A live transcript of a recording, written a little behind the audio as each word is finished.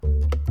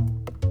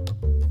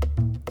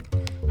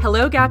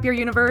Hello, Gap Year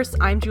Universe.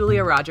 I'm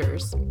Julia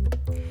Rogers.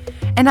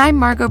 And I'm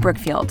Margot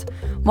Brookfield.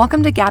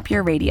 Welcome to Gap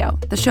Year Radio,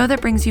 the show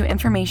that brings you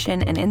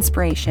information and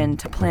inspiration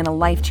to plan a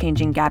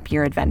life-changing gap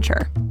year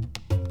adventure.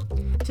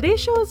 Today's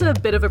show is a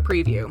bit of a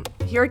preview.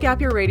 Here at Gap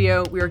Year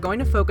Radio, we are going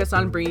to focus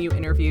on bringing you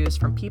interviews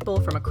from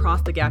people from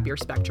across the Gap Year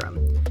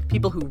spectrum.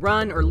 People who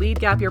run or lead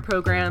Gap Year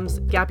programs,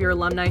 Gap Year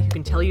alumni who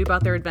can tell you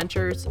about their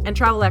adventures, and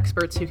travel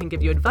experts who can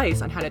give you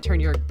advice on how to turn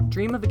your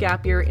dream of a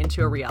Gap Year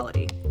into a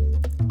reality.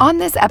 On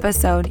this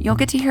episode, you'll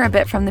get to hear a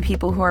bit from the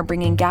people who are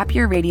bringing Gap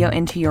Year Radio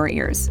into your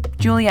ears,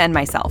 Julia and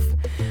myself.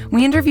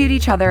 We interviewed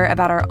each other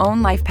about our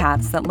own life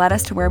paths that led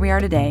us to where we are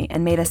today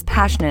and made us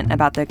passionate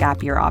about the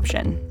Gap Year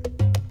option.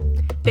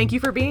 Thank you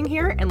for being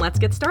here, and let's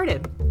get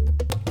started.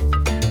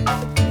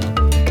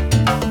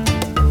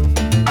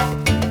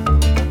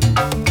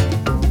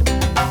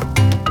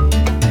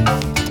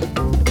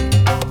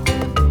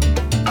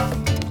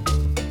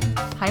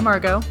 Hi,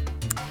 Margot.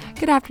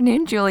 Good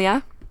afternoon,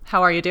 Julia.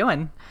 How are you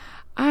doing?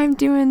 I'm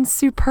doing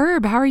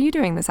superb. How are you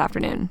doing this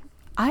afternoon?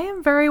 I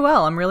am very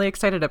well. I'm really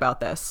excited about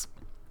this.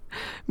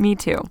 Me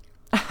too.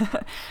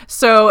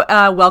 So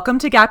welcome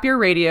to Gap Year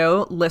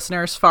Radio,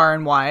 listeners far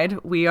and wide.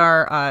 We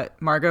are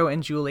Margot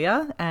and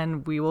Julia,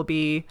 and we will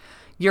be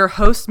your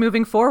hosts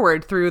moving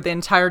forward through the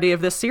entirety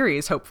of this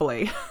series,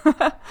 hopefully.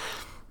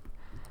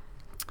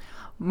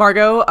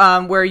 Margot,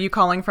 where are you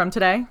calling from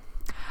today?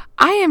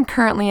 I am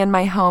currently in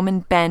my home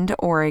in Bend,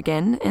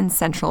 Oregon, in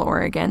Central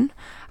Oregon.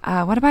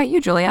 What about you,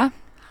 Julia?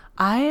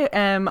 I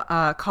am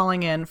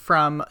calling in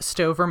from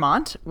Stowe,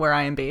 Vermont, where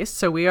I am based.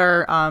 So we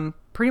are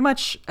pretty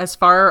much as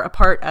far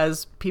apart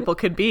as people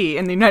could be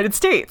in the United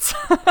States.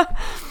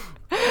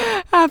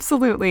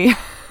 Absolutely.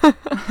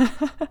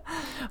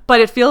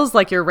 But it feels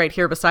like you're right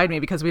here beside me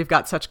because we've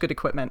got such good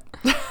equipment.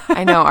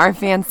 I know, our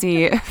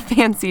fancy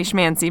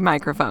schmancy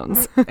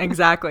microphones.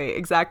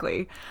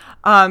 Exactly.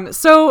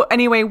 So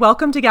anyway,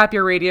 welcome to Gap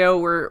Year Radio.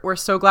 We're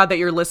so glad that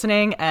you're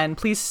listening, and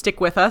please stick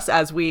with us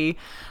as we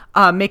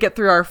make it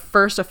through our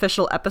first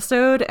official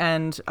episode.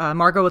 And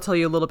Margot will tell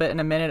you a little bit in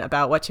a minute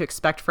about what to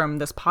expect from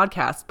this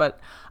podcast. But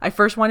I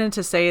first wanted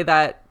to say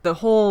that the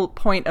whole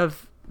point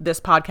of this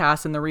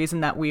podcast and the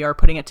reason that we are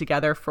putting it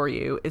together for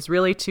you is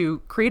really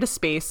to create a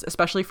space,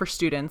 especially for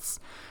students,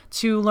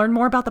 to learn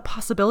more about the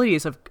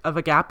possibilities of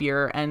a gap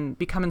year and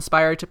become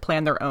inspired to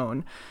plan their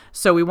own.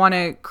 So we want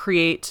to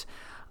create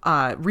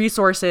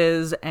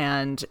resources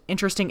and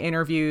interesting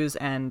interviews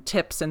and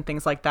tips and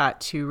things like that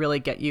to really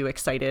get you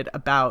excited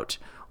about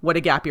what a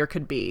gap year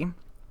could be.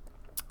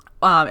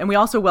 And we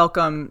also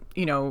welcome,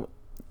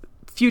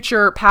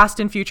 past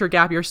and future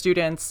gap year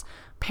students,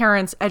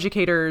 parents,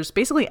 educators,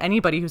 basically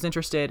anybody who's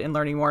interested in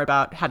learning more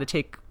about how to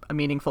take a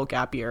meaningful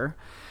gap year.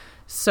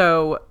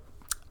 So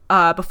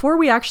before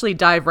we actually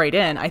dive right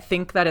in, I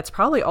think that it's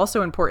probably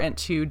also important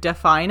to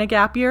define a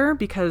gap year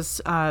because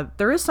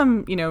there is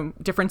some,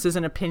 differences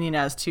in opinion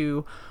as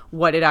to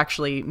what it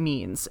actually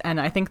means.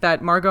 And I think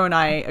that Margot and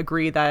I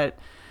agree that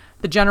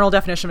the general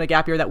definition of a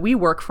gap year that we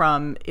work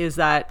from is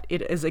that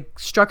it is a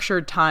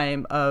structured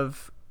time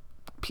of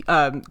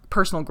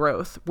personal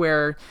growth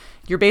where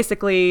you're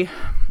basically,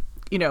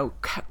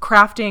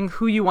 crafting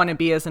who you want to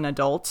be as an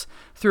adult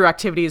through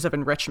activities of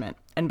enrichment.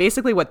 And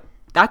basically what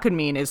that could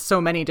mean is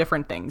so many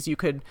different things. You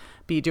could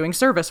be doing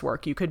service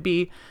work. You could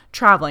be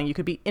traveling. You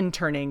could be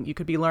interning. You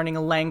could be learning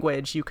a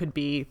language. You could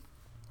be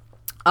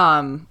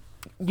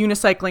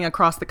unicycling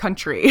across the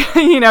country.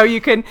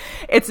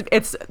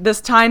 It's this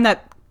time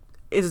that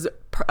is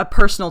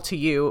personal to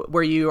you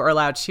where you are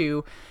allowed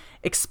to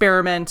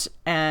experiment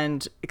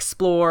and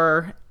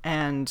explore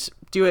and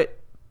do it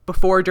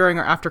before, during,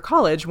 or after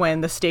college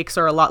when the stakes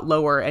are a lot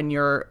lower and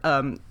your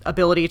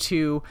ability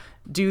to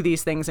do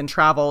these things and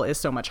travel is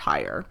so much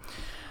higher.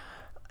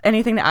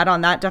 Anything to add on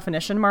that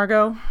definition,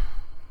 Margot?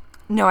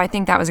 No, I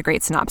think that was a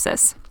great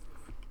synopsis.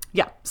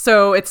 Yeah.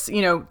 So it's,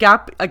 a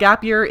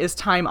gap year is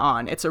time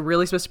on. It's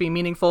really supposed to be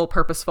meaningful,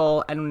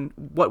 purposeful. And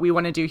what we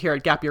want to do here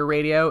at Gap Year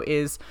Radio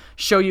is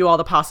show you all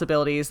the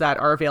possibilities that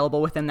are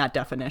available within that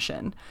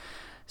definition.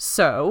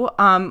 So,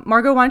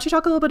 Margot, why don't you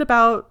talk a little bit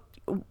about,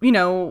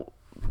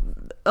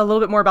 a little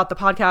bit more about the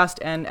podcast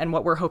and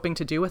what we're hoping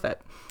to do with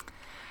it?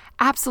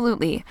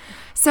 Absolutely.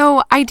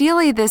 So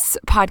ideally, this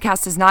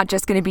podcast is not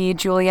just going to be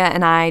Julia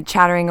and I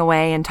chattering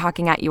away and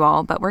talking at you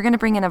all, but we're going to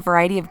bring in a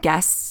variety of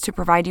guests to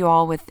provide you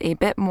all with a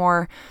bit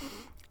more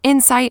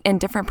insight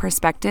and different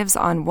perspectives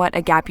on what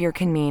a gap year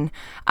can mean.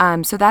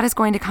 So that is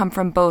going to come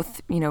from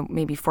both,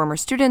 maybe former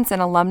students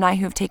and alumni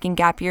who have taken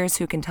gap years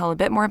who can tell a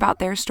bit more about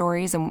their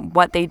stories and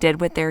what they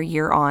did with their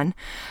year on.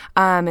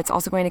 It's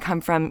also going to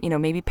come from,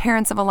 maybe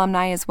parents of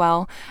alumni as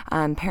well,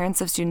 parents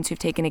of students who've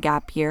taken a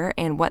gap year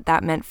and what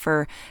that meant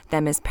for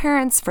them as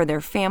parents, for their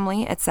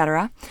family,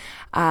 etc.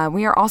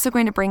 We are also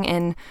going to bring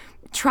in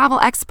travel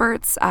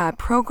experts,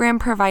 program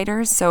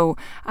providers, so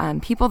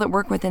people that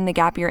work within the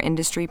gap year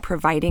industry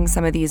providing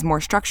some of these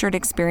more structured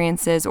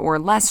experiences or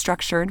less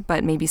structured,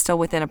 but maybe still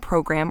within a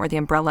program or the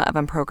umbrella of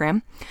a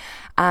program.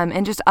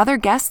 and just other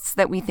guests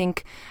that we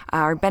think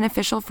are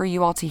beneficial for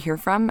you all to hear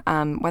from,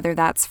 whether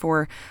that's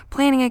for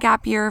planning a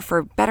gap year,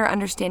 for better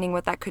understanding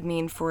what that could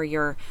mean for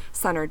your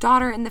son or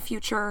daughter in the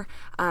future.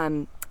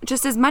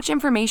 Just as much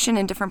information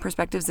and different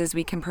perspectives as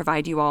we can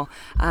provide you all,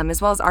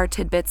 as well as our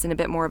tidbits and a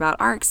bit more about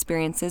our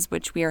experiences,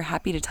 which we are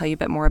happy to tell you a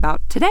bit more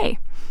about today.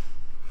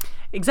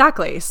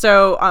 Exactly.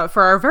 So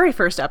for our very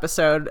first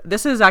episode,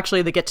 this is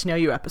actually the Get to Know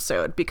You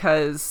episode,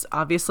 because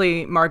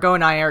obviously Margot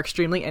and I are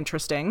extremely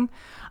interesting.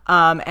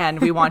 And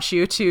we want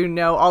you to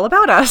know all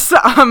about us.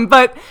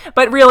 But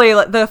really,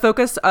 the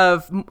focus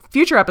of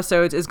future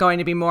episodes is going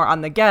to be more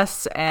on the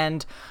guests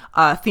and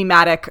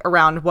thematic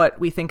around what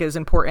we think is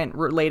important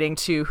relating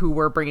to who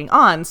we're bringing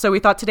on. So we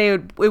thought today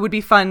it would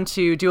be fun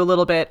to do a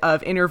little bit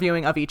of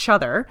interviewing of each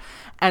other.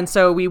 And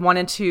so we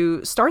wanted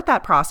to start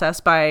that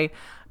process by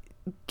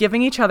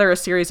giving each other a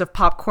series of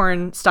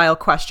popcorn style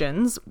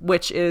questions,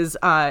 which is,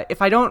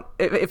 if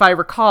I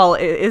recall,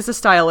 it is a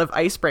style of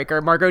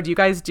icebreaker. Margot, do you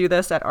guys do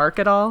this at ARC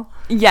at all?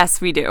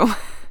 Yes, we do.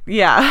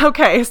 Yeah.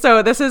 Okay.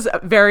 So this is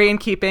very in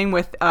keeping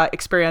with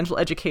experiential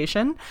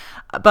education,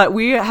 but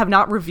we have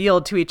not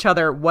revealed to each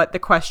other what the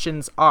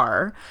questions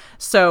are.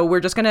 So we're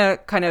just going to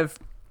kind of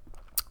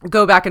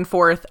go back and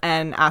forth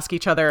and ask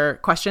each other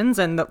questions,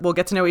 and we'll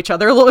get to know each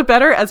other a little bit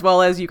better, as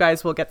well as you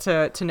guys will get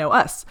to know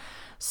us.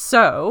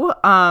 So,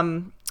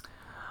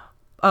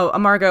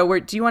 Margot,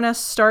 do you want to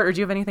start, or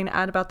do you have anything to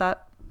add about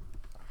that?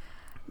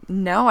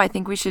 No, I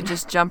think we should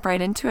just jump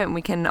right into it, and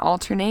we can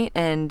alternate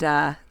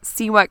and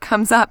see what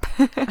comes up.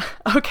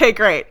 Okay,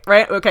 great.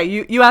 Right. Okay.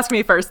 You ask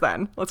me first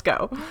then. Let's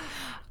go.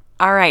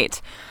 All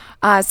right.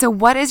 So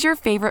what is your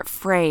favorite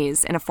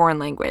phrase in a foreign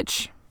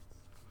language?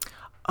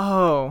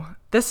 Oh,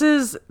 this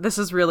is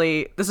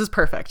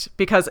perfect,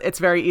 because it's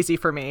very easy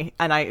for me.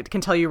 And I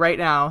can tell you right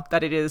now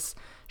that it is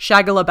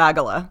shagala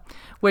bagala,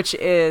 which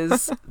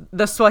is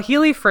the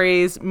Swahili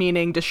phrase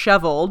meaning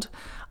disheveled.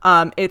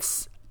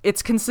 It's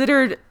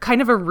considered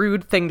kind of a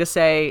rude thing to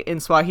say in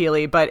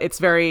Swahili, but it's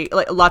very,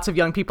 lots of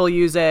young people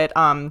use it.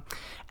 And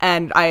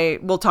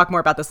we'll talk more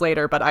about this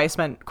later, but I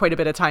spent quite a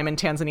bit of time in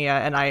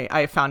Tanzania, and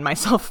I found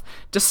myself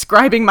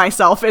describing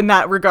myself in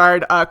that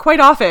regard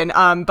quite often.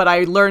 But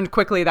I learned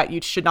quickly that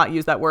you should not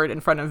use that word in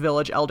front of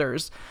village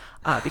elders,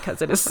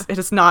 because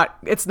it's not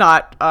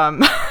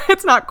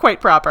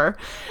quite proper.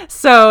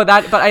 So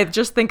but I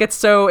just think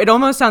it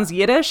almost sounds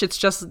Yiddish. It's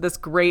just this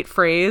great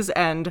phrase.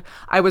 And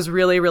I was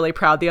really, really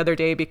proud the other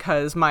day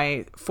because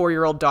my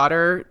 4-year-old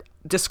daughter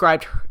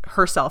described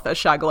herself as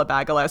shagala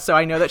bagala. So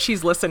I know that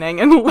she's listening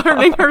and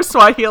learning her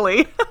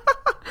Swahili.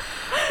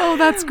 Oh,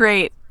 that's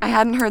great. I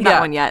hadn't heard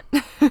that one yet.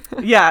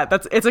 Yeah,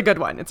 it's a good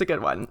one. It's a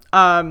good one.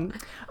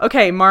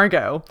 Okay,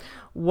 Margot,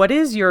 what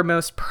is your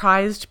most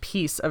prized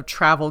piece of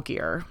travel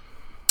gear?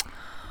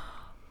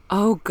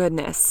 Oh,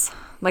 goodness.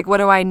 Like, what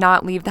do I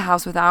not leave the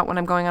house without when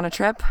I'm going on a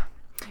trip?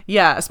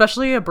 Yeah,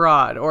 especially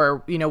abroad,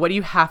 or, what do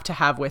you have to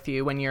have with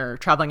you when you're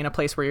traveling in a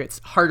place where it's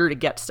harder to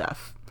get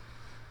stuff?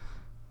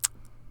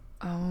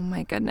 Oh,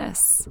 my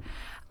goodness.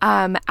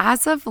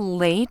 As of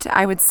late,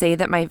 I would say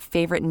that my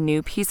favorite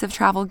new piece of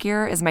travel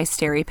gear is my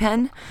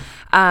SteriPen.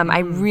 I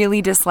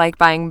really dislike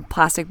buying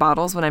plastic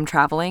bottles when I'm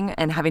traveling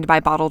and having to buy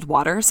bottled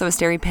water. So a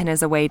SteriPen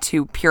is a way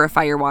to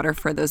purify your water,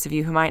 for those of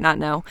you who might not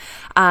know.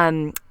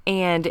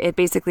 And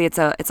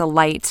it's a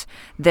light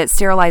that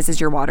sterilizes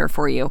your water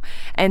for you.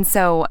 And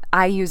so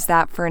I used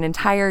that for an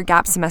entire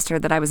gap semester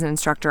that I was an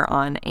instructor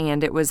on.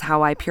 And it was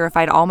how I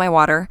purified all my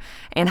water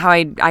and how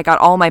I got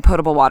all my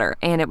potable water.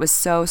 And it was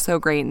so, so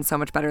great and so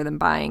much better than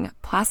buying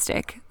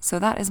plastic. So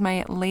that is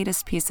my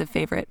latest piece of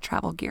favorite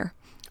travel gear.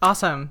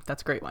 Awesome.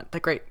 That's a great one.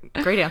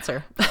 Great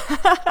answer.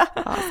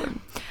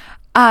 Awesome.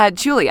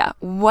 Julia,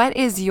 what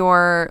is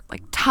your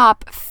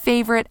top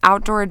favorite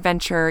outdoor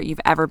adventure you've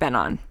ever been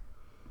on?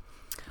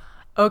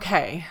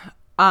 Okay.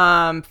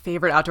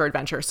 Favorite outdoor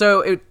adventure.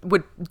 So it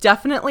would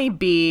definitely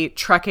be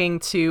trekking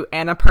to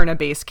Annapurna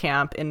Base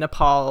Camp in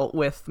Nepal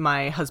with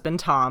my husband,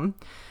 Tom.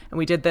 And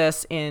we did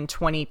this in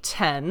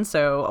 2010,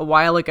 so a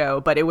while ago,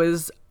 but it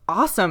was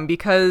awesome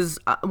because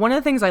one of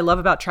the things I love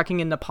about trekking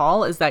in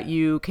Nepal is that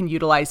you can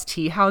utilize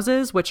tea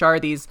houses, which are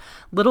these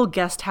little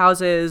guest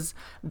houses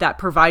that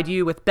provide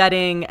you with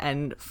bedding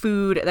and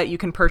food that you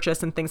can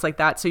purchase and things like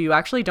that. So you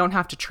actually don't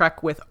have to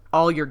trek with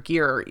all your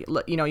gear.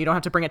 You don't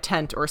have to bring a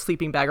tent or a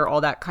sleeping bag or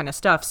all that kind of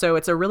stuff. So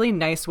it's a really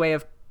nice way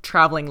of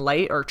traveling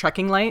light or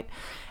trekking light.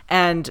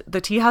 And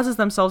the tea houses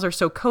themselves are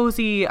so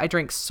cozy. I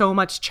drank so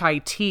much chai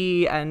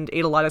tea and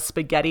ate a lot of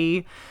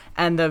spaghetti.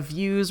 And the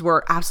views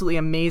were absolutely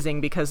amazing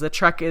because the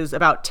trek is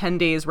about 10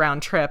 days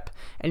round trip.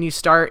 And you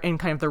start in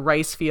kind of the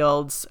rice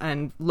fields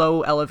and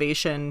low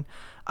elevation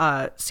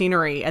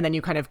scenery. And then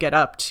you kind of get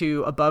up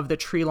to above the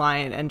tree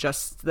line and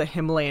just the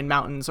Himalayan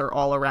mountains are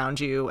all around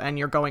you. And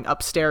you're going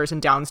upstairs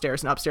and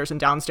downstairs and upstairs and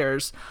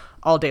downstairs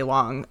all day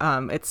long.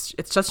 It's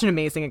such an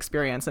amazing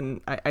experience.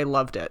 And I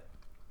loved it.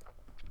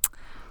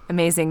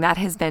 Amazing. That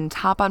has been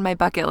top on my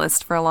bucket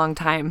list for a long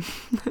time.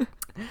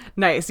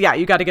 Nice. Yeah,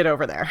 you got to get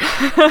over there.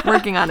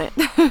 Working on it.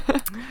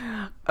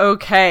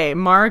 Okay,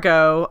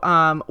 Margot,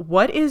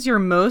 what is your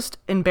most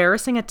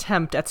embarrassing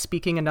attempt at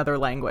speaking another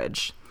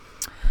language?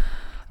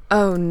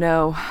 Oh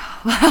no,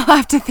 I'll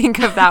have to think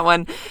of that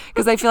one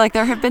because I feel like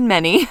there have been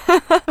many.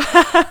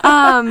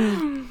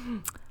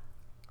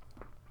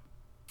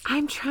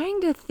 I'm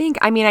trying to think.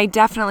 I mean,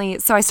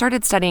 so I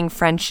started studying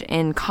French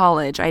in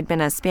college. I'd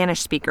been a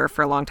Spanish speaker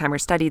for a long time, or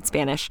studied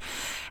Spanish.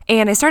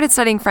 And I started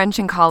studying French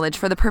in college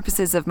for the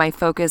purposes of my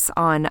focus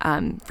on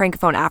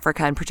Francophone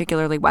Africa, and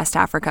particularly West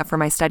Africa, for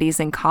my studies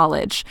in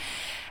college.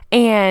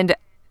 And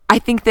I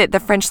think that the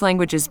French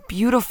language is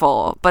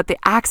beautiful, but the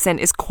accent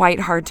is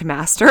quite hard to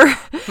master.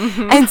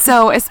 Mm-hmm. And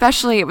so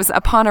especially it was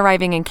upon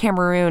arriving in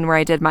Cameroon, where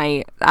I did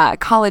my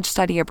college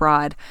study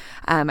abroad,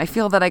 I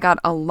feel that I got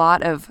a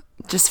lot of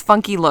just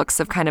funky looks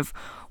of kind of,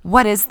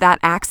 what is that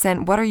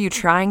accent? What are you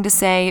trying to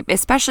say?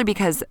 Especially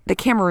because the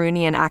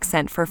Cameroonian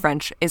accent for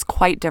French is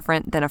quite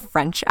different than a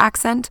French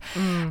accent.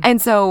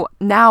 And so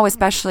now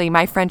especially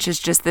my French is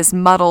just this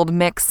muddled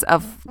mix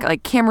of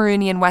like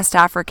Cameroonian, West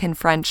African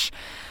French.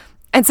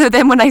 And so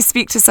then when I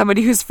speak to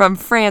somebody who's from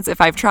France,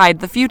 if I've tried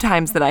the few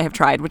times that I have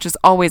tried, which is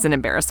always an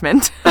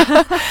embarrassment,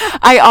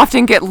 I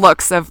often get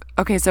looks of,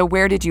 okay, so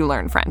where did you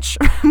learn French?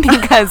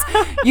 Because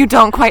you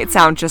don't quite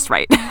sound just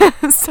right.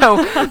 So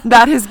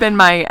that has been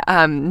my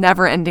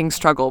never-ending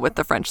struggle with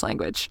the French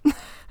language.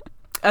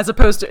 As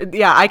opposed to,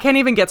 yeah, I can't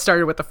even get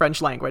started with the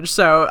French language.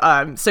 So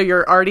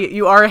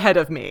you are ahead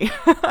of me.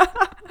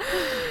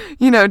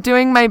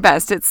 Doing my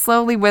best. It's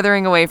slowly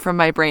withering away from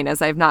my brain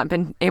as I've not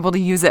been able to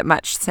use it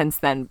much since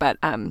then, but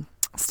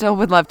still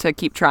would love to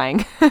keep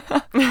trying.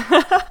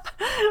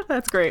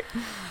 That's great.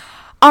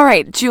 All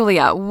right,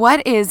 Julia,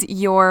 what is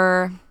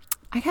the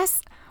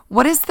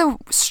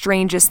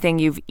strangest thing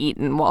you've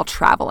eaten while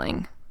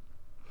traveling?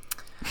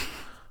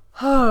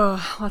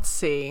 Oh, let's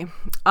see.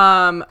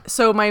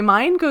 So my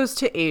mind goes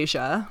to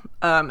Asia,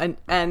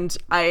 and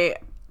I,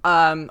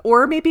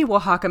 or maybe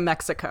Oaxaca,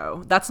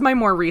 Mexico. That's my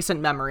more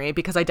recent memory,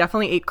 because I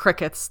definitely ate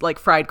crickets, like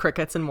fried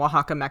crickets in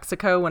Oaxaca,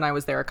 Mexico when I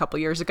was there a couple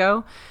years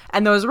ago.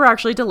 And those were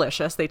actually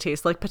delicious. They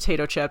taste like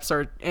potato chips,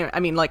 or, I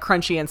mean, like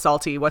crunchy and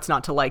salty. What's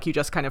not to like? You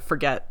just kind of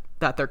forget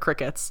that they're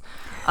crickets.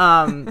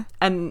 And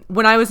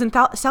when I was in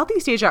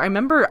Southeast Asia, I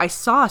remember I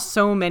saw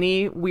so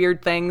many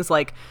weird things,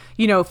 like,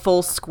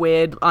 full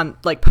squid on,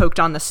 like, poked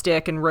on the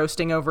stick and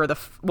roasting over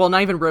well,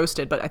 not even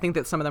roasted, but I think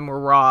that some of them were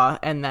raw,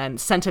 and then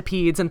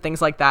centipedes and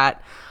things like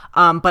that.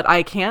 But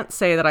I can't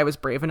say that I was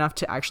brave enough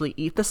to actually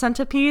eat the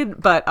centipede,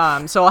 but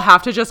so I'll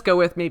have to just go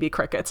with maybe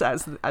crickets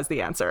as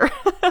the answer.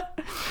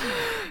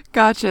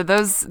 Gotcha.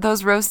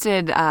 Those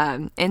roasted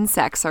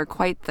insects are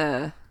quite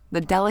the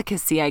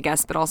delicacy, I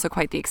guess, but also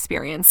quite the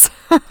experience.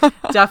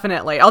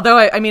 Definitely. Although,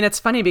 I mean, it's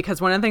funny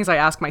because one of the things I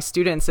ask my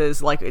students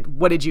is, like,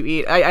 what did you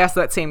eat? I ask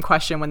that same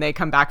question when they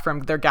come back from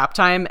their gap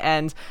time,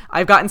 and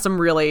I've gotten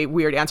some really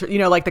weird answers,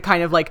 like the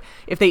kind of, like,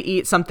 if they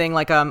eat something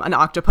like an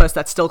octopus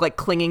that's still, like,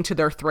 clinging to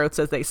their throats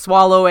as they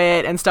swallow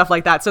it and stuff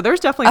like that. So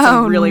there's definitely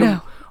some really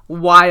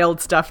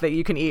wild stuff that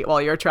you can eat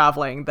while you're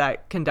traveling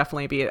that can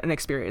definitely be an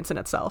experience in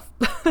itself.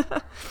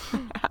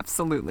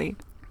 Absolutely.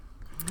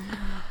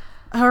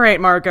 All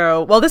right,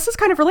 Margot. Well, this is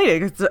kind of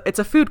related. It's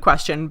a food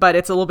question, but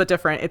it's a little bit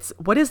different.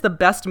 What is the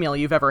best meal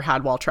you've ever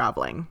had while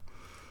traveling?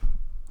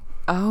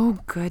 Oh,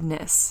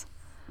 goodness.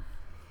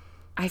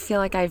 I feel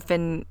like I've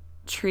been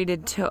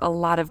treated to a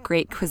lot of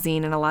great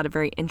cuisine and a lot of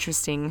very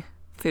interesting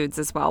foods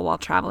as well while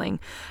traveling.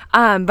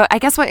 But I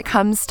guess what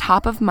comes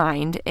top of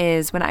mind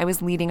is when I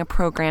was leading a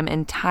program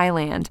in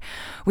Thailand.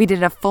 We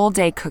did a full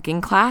day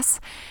cooking class,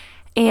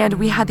 and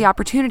we had the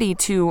opportunity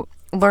to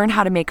learn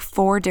how to make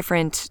 4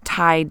 different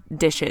Thai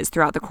dishes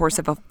throughout the course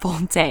of a full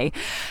day.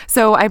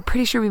 So I'm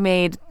pretty sure we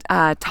made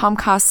tom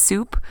kha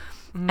soup,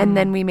 and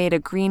then we made a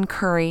green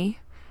curry,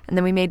 and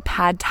then we made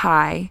pad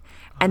thai,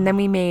 and then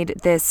we made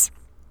this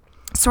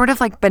sort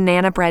of like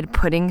banana bread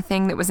pudding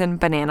thing that was in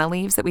banana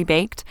leaves that we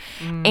baked.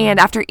 And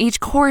after each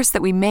course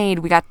that we made,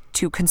 we got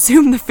to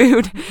consume the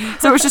food.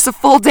 So it was just a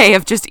full day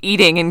of just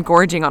eating and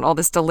gorging on all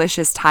this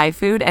delicious Thai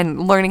food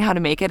and learning how to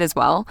make it as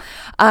well.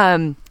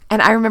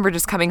 And I remember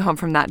just coming home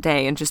from that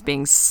day and just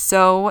being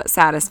so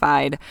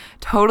satisfied,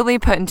 totally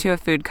put into a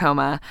food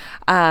coma.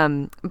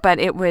 But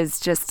it was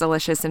just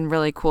delicious and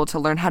really cool to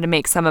learn how to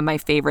make some of my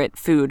favorite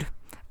food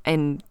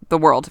in the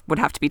world would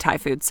have to be Thai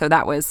food. So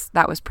that was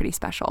pretty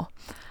special.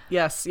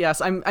 Yes.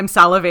 I'm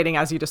salivating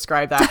as you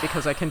describe that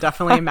because I can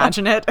definitely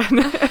imagine it,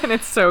 and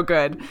it's so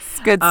good. It's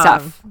good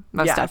stuff.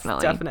 Most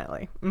definitely.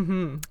 Definitely.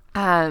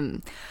 Mm-hmm.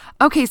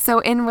 Okay, so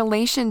in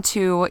relation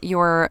to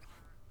your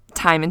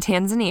time in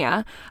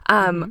Tanzania,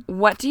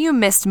 what do you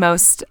miss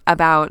most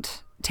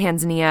about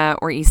Tanzania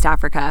or East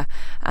Africa?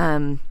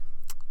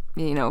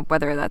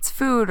 Whether that's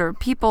food or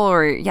people,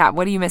 or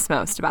what do you miss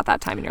most about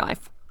that time in your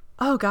life?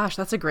 Oh gosh,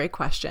 that's a great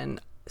question.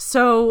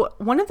 So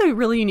one of the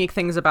really unique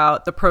things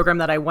about the program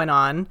that I went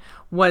on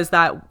was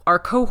that our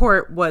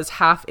cohort was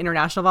half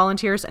international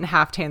volunteers and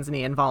half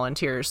Tanzanian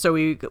volunteers. So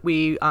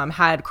we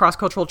had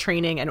cross-cultural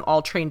training and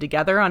all trained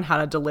together on how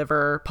to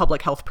deliver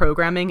public health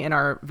programming in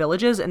our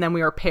villages. And then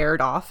we were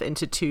paired off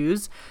into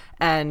twos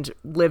and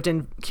lived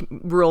in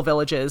rural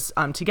villages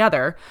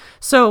together.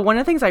 So one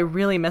of the things I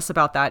really miss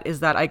about that is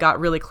that I got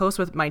really close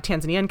with my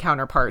Tanzanian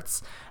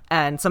counterparts.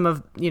 And some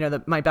of,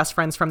 my best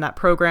friends from that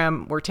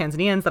program were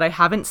Tanzanians that I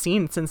haven't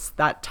seen since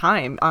that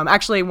time.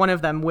 Actually, one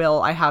of them,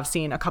 Will, I have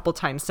seen a couple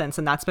times since,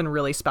 and that's been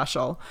really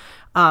special.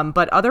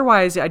 But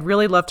otherwise, I'd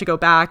really love to go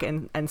back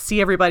and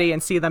see everybody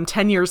and see them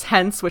 10 years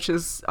hence, which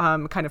is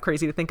kind of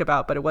crazy to think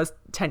about, but it was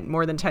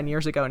more than 10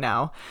 years ago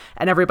now.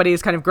 And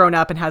everybody's kind of grown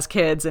up and has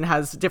kids and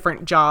has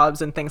different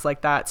jobs and things like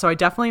that. So I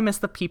definitely miss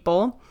the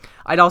people.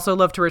 I'd also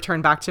love to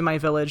return back to my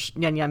village,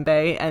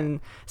 Nyenyembe,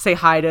 and say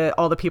hi to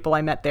all the people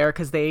I met there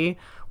because they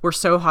were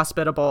so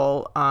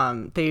hospitable.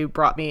 They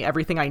brought me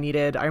everything I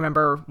needed. I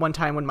remember one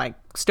time when my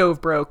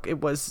stove broke, it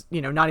was,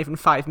 not even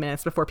 5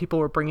 minutes before people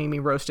were bringing me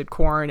roasted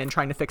corn and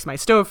trying to fix my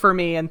stove for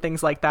me and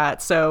things like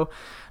that. So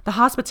the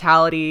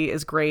hospitality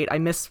is great. I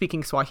miss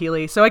speaking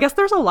Swahili. So I guess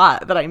there's a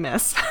lot that I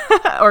miss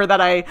or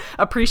that I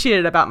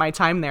appreciated about my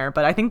time there.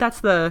 But I think that's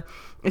the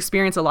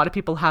experience a lot of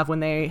people have when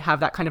they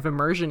have that kind of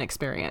immersion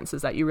experience,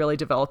 is that you really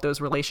develop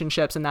those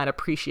relationships and that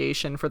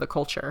appreciation for the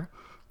culture.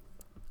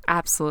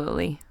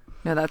 Absolutely.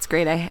 No, that's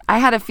great. I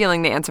had a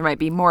feeling the answer might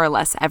be more or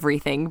less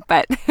everything,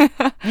 but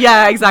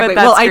yeah, exactly.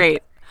 But that's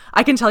great.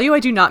 I can tell you I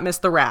do not miss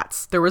the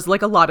rats. There was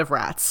like a lot of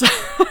rats.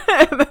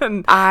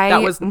 That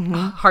was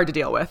hard to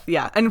deal with.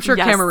 Yeah. And I'm sure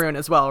Cameroon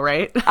as well,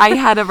 right? I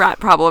had a rat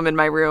problem in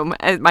my room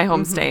at my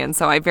homestay, and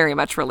so I very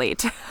much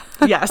relate.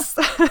 Yes.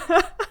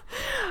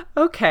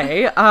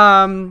 Okay.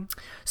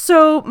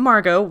 So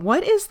Margot,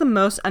 what is the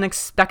most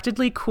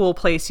unexpectedly cool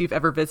place you've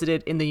ever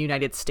visited in the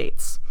United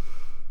States?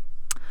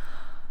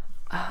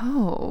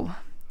 Oh,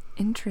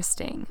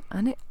 interesting.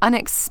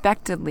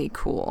 Unexpectedly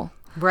cool.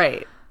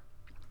 Right.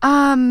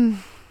 Oh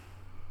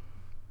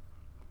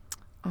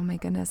my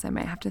goodness, I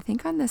might have to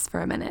think on this for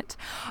a minute.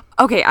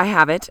 Okay, I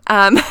have it.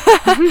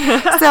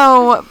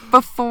 So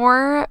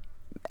before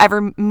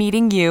ever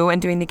meeting you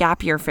and doing the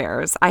gap year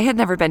fairs, I had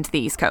never been to the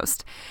East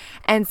Coast.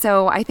 And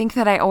so I think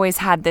that I always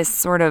had this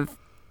sort of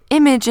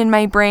image in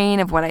my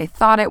brain of what I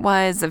thought it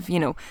was, of,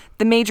 the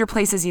major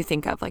places you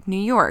think of, like New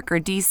York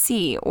or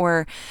DC,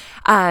 or,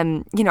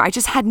 I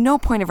just had no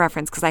point of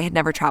reference because I had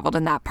never traveled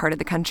in that part of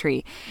the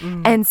country.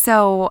 And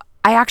so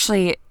I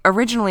actually,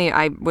 originally,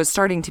 I was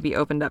starting to be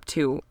opened up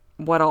to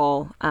what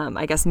all,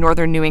 I guess,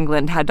 Northern New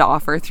England had to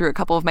offer through a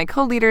couple of my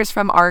co-leaders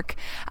from ARC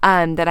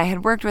that I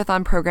had worked with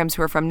on programs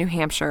who are from New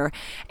Hampshire,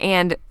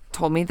 and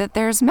told me that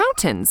there's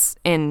mountains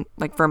in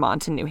like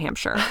Vermont and New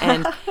Hampshire,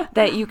 and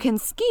that you can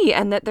ski,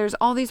 and that there's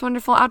all these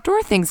wonderful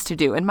outdoor things to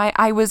do. And my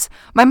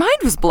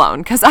mind was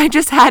blown because I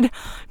just had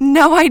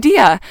no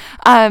idea.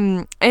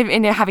 And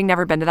having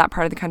never been to that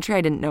part of the country, I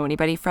didn't know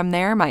anybody from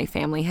there. My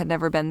family had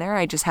never been there.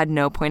 I just had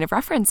no point of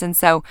reference. And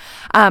so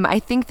I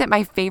think that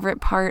my favorite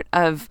part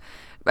of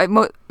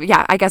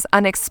I guess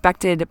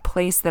unexpected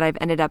place that I've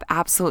ended up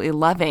absolutely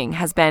loving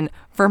has been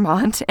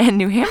Vermont and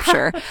New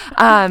Hampshire.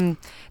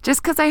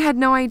 Just because I had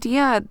no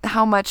idea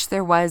how much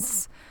there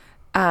was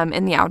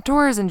in the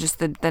outdoors and just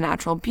the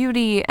natural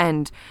beauty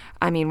and,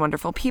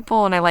 wonderful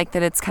people. And I like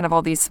that it's kind of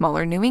all these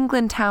smaller New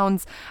England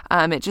towns.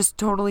 It just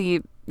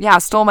totally,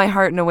 stole my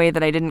heart in a way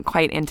that I didn't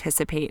quite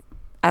anticipate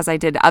as I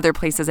did other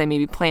places I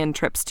maybe planned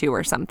trips to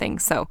or something.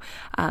 So,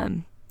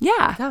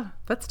 yeah,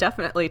 that's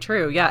definitely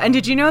true. Yeah. And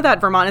did you know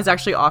that Vermont is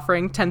actually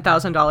offering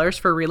 $10,000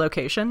 for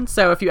relocation?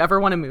 So if you ever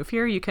want to move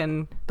here,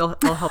 they'll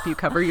help you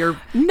cover your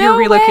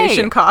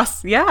relocation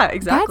costs. Yeah,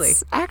 exactly.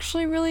 That's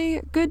actually really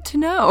good to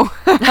know.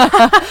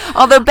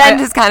 Although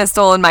Bend has kind of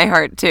stolen my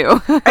heart too.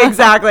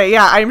 Exactly.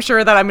 Yeah. I'm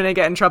sure that I'm going to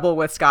get in trouble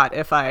with Scott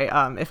if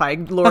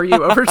I lure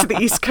you over to the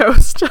East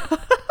Coast.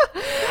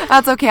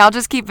 That's okay. I'll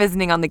just keep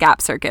visiting on the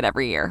Gap circuit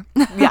every year.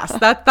 Yes.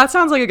 That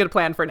sounds like a good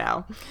plan for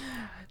now.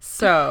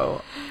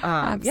 So,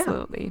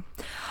 absolutely.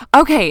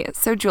 Yeah. Okay.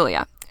 So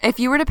Julia, if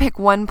you were to pick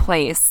one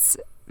place,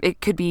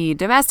 it could be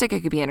domestic,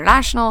 it could be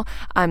international,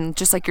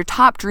 just like your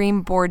top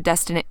dream board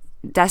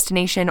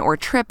destination or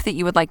trip that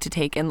you would like to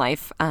take in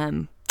life,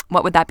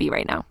 what would that be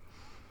right now?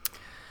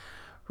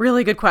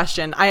 Really good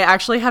question. I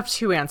actually have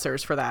two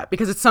answers for that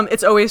because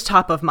it's always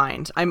top of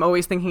mind. I'm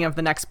always thinking of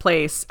the next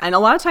place. And a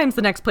lot of times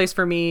the next place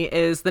for me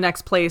is the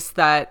next place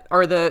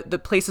or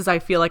the places I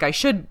feel like I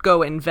should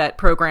go and vet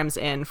programs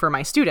in for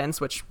my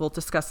students, which we'll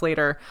discuss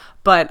later.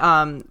 But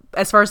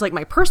as far as like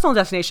my personal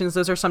destinations,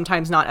 those are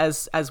sometimes not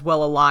as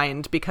well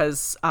aligned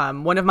because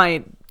one of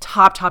my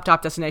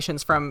top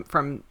destinations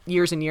from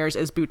years and years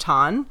is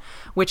Bhutan,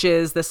 which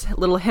is this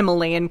little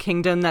Himalayan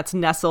kingdom that's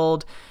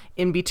nestled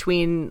in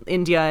between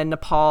India and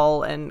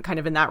Nepal and kind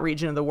of in that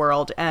region of the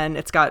world. And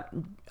it's got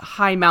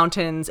high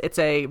mountains. It's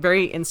a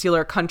very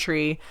insular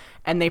country.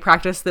 And they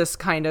practice this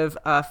kind of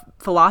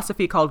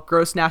philosophy called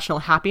gross national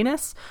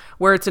happiness,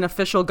 where it's an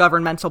official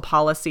governmental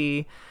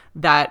policy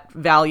that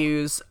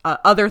values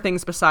other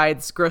things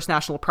besides gross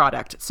national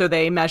product. So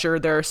they measure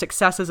their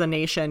success as a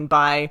nation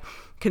by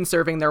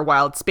conserving their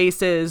wild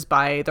spaces,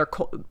 by their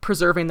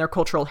preserving their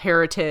cultural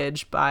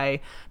heritage, by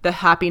the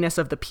happiness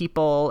of the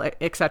people,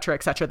 et cetera,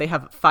 et cetera. They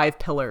have 5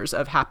 pillars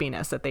of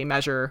happiness that they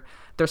measure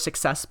their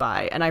success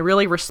by. And I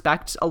really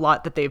respect a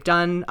lot that they've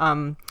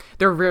done.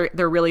 They're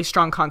really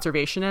strong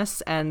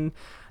conservationists, and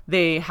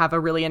they have a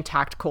really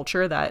intact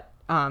culture that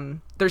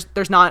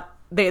there's not.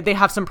 They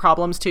have some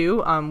problems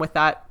too with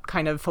that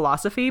kind of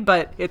philosophy,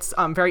 but it's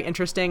very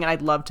interesting, and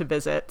I'd love to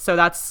visit. So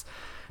that's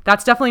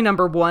definitely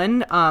number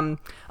one.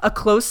 A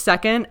close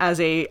second,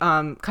 as a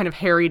kind of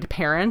harried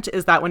parent,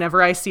 is that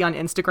whenever I see on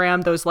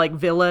Instagram those like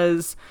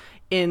villas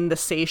in the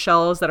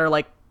Seychelles that are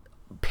like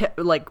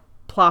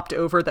plopped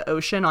over the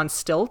ocean on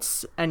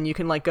stilts, and you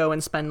can like go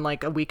and spend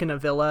like a week in a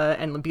villa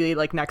and be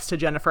like next to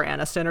Jennifer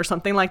Aniston or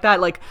something like that,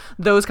 like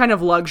those kind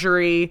of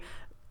luxury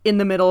in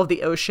the middle of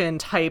the ocean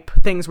type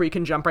things where you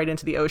can jump right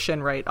into the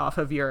ocean right off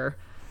of your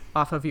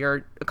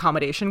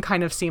accommodation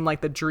kind of seem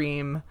like the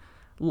dream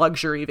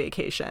luxury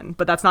vacation,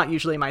 but that's not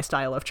usually my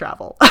style of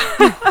travel.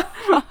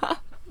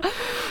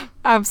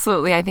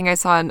 Absolutely. I think I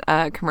saw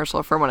a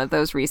commercial for one of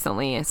those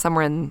recently,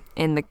 somewhere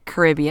in the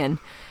Caribbean.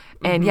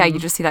 And yeah, you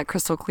just see that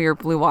crystal clear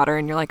blue water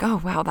and you're like,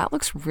 oh, wow, that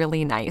looks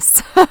really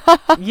nice.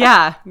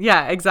 Yeah,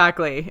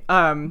 exactly.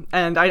 And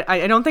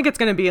I don't think it's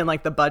going to be in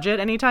like the budget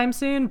anytime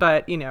soon,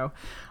 but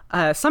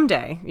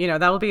someday,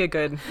 that'll be a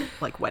good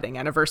like wedding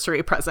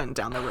anniversary present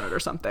down the road or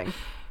something.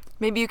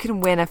 Maybe you can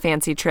win a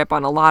fancy trip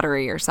on a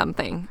lottery or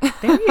something.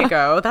 There you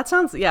go. That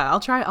sounds, yeah, I'll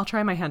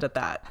try my hand at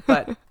that.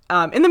 But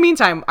in the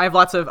meantime, I have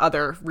lots of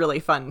other really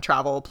fun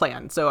travel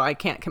plans, so I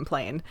can't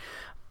complain.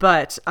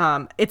 But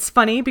it's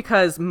funny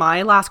because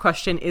my last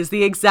question is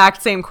the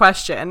exact same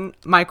question.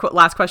 My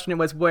last question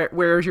was,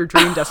 where's your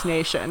dream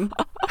destination?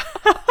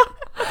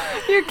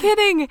 You're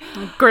kidding.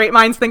 Great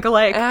minds think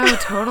alike. Oh,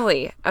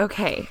 totally.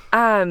 Okay.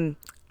 I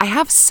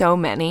have so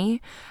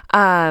many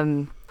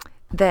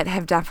that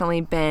have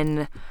definitely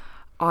been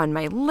on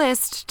my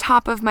list,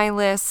 top of my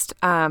list,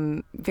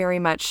 very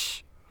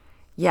much,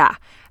 yeah.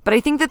 But I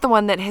think that the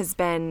one that has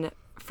been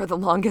for the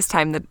longest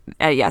time, that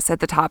yes, at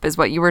the top is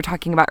what you were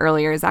talking about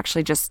earlier, is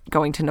actually just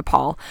going to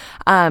Nepal.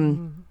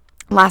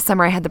 Last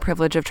summer, I had the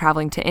privilege of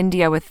traveling to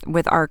India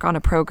with ARC on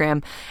a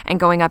program and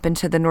going up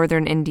into the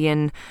northern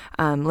Indian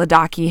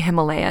Ladakhi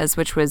Himalayas,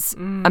 which was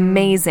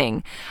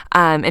amazing,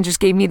 and just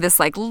gave me this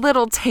like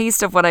little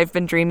taste of what I've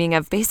been dreaming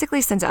of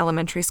basically since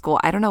elementary school.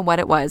 I don't know what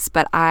it was,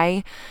 but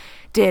I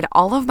did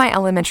all of my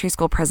elementary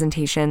school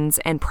presentations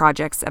and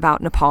projects about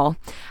Nepal.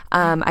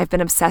 I've been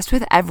obsessed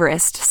with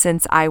Everest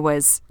since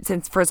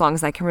for as long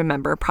as I can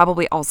remember,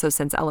 probably also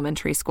since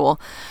elementary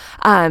school.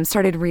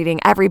 Started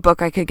reading every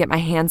book I could get my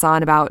hands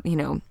on about,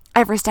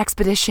 Everest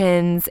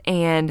expeditions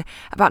and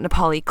about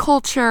Nepali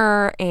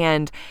culture.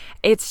 And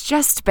it's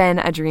just been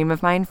a dream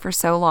of mine for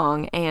so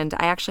long. And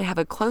I actually have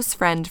a close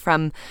friend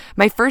from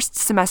my first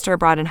semester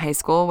abroad in high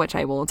school, which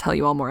I will tell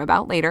you all more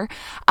about later.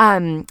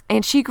 And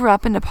she grew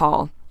up in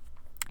Nepal.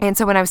 And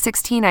so when I was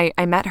 16,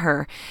 I met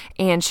her,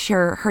 and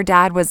her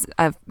dad was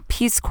a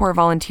Peace Corps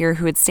volunteer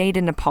who had stayed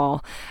in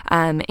Nepal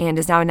and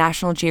is now a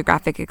National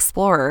Geographic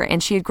explorer.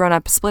 And she had grown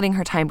up splitting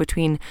her time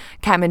between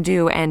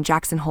Kathmandu and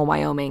Jackson Hole,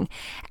 Wyoming.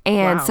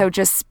 And wow. So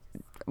just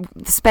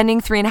spending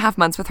 3.5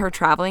 months with her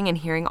traveling and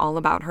hearing all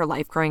about her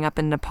life growing up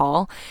in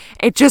Nepal,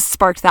 it just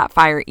sparked that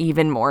fire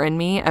even more in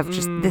me of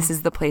just, this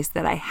is the place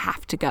that I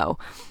have to go.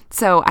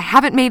 So I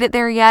haven't made it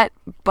there yet,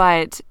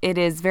 but it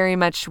is very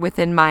much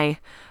within my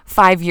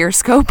 5-year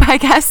scope, I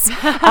guess.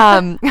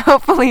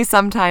 Hopefully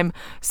sometime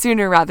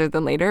sooner rather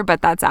than later,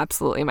 but that's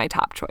absolutely my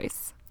top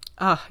choice.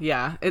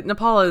 Yeah.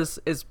 Nepal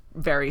is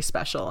very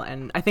special,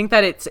 and I think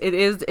that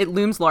it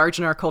looms large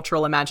in our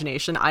cultural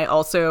imagination. I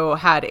also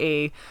had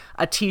a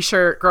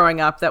T-shirt growing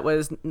up that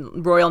was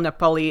Royal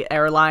Nepali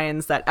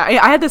Airlines. That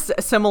I had this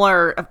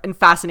similar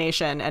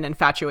fascination and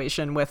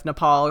infatuation with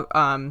Nepal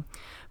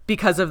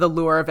because of the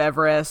lure of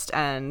Everest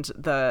and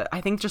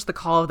I think just the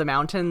call of the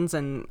mountains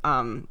and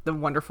the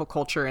wonderful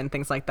culture and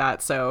things like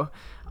that. So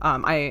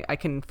I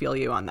can feel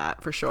you on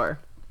that for sure.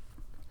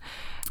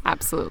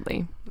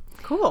 Absolutely.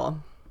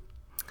 Cool.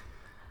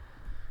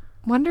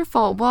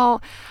 Wonderful. Well,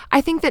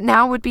 I think that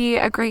now would be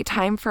a great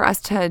time for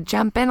us to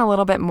jump in a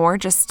little bit more,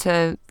 just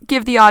to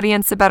give the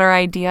audience a better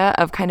idea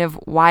of kind of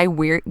why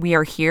we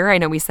are here. I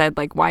know we said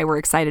like why we're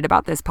excited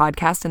about this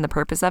podcast and the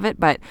purpose of it,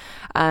 but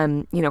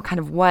kind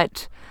of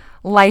what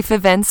life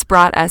events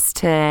brought us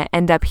to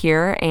end up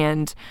here,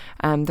 and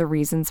the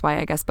reasons why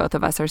I guess both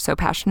of us are so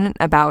passionate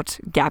about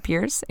gap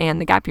years and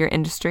the gap year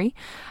industry.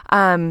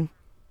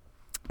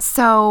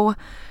 So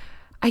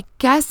I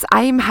guess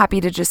I'm happy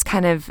to just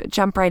kind of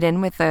jump right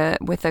in with a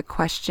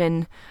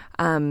question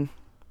to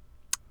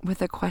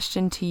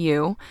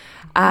you.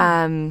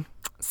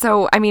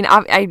 So, I mean,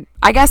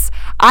 I guess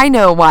I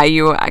know why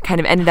you kind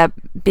of ended up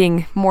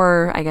being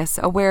more, I guess,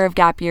 aware of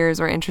gap years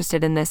or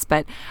interested in this.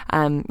 But,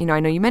 I know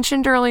you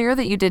mentioned earlier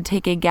that you did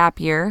take a gap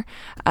year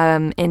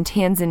in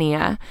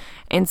Tanzania.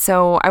 And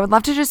so I would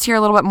love to just hear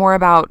a little bit more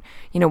about,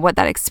 what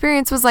that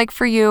experience was like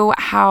for you,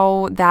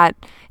 how that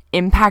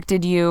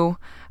impacted you,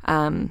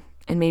 and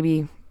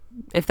maybe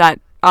if that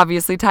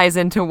obviously ties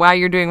into why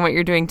you're doing what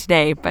you're doing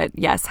today. But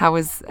yes,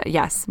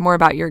 more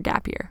about your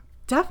gap year.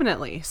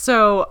 Definitely.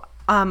 So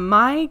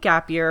my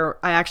gap year,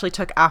 I actually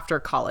took after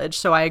college.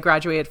 So I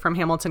graduated from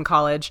Hamilton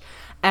College,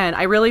 and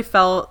I really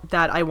felt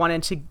that I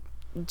wanted to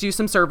do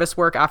some service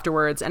work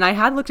afterwards. And I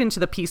had looked into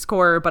the Peace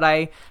Corps, but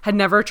I had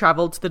never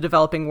traveled to the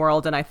developing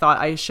world. And I thought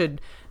I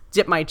should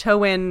dip my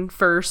toe in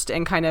first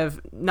and kind of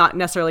not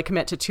necessarily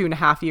commit to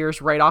 2.5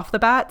 years right off the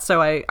bat.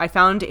 So I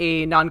found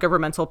a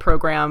non-governmental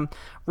program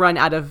run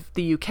out of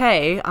the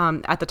UK.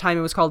 At the time,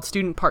 it was called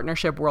Student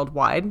Partnership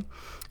Worldwide.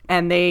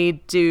 And they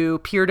do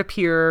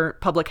peer-to-peer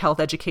public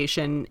health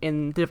education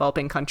in the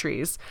developing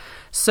countries.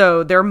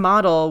 So their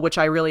model, which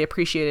I really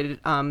appreciated,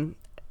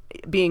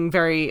 being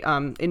very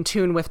in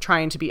tune with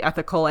trying to be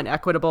ethical and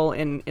equitable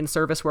in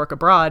service work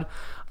abroad,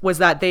 was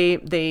that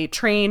they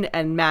train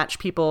and match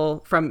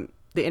people from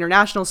the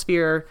international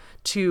sphere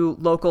to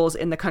locals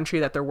in the country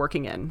that they're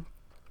working in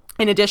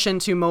addition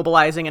to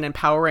mobilizing and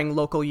empowering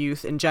local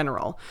youth in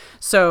general.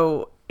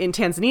 So in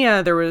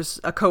Tanzania, there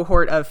was a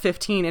cohort of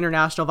 15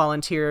 international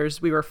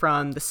volunteers. We were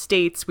from the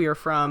States, we were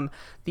from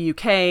the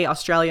UK,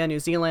 Australia, New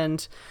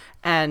Zealand,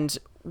 and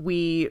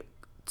we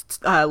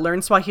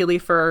learned Swahili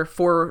for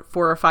four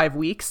or 5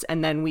 weeks.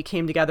 And then we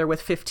came together with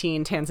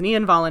 15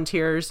 Tanzanian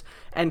volunteers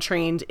and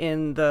trained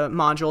in the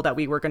module that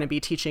we were going to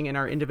be teaching in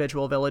our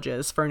individual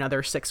villages for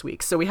another 6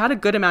 weeks. So we had a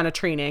good amount of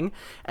training.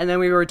 And then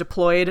we were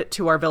deployed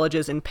to our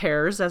villages in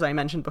pairs, as I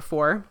mentioned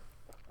before.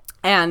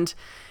 And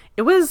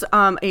it was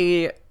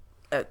a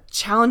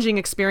challenging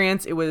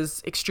experience. It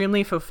was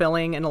extremely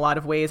fulfilling in a lot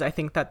of ways. I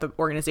think that the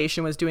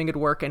organization was doing good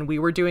work and we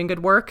were doing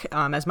good work,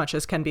 as much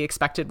as can be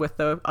expected with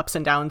the ups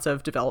and downs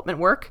of development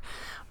work.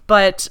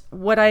 But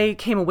what I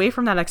came away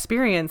from that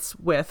experience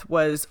with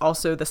was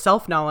also the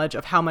self-knowledge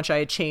of how much I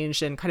had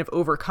changed and kind of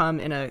overcome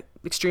in a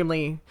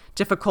extremely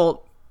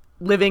difficult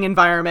living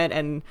environment,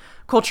 and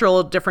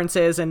cultural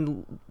differences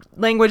and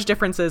language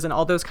differences and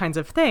all those kinds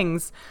of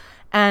things.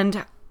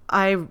 And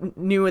I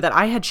knew that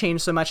I had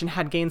changed so much and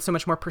had gained so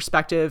much more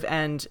perspective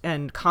and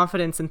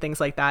confidence and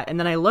things like that. And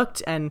then I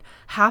looked, and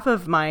half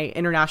of my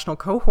international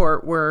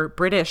cohort were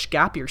British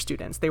gap year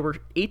students. They were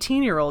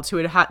 18-year-olds who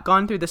had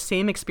gone through the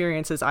same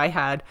experiences I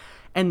had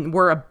and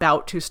were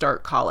about to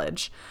start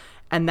college.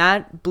 And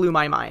that blew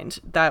my mind.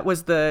 That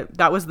was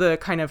the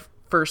kind of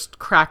first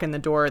crack in the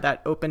door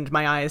that opened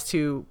my eyes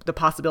to the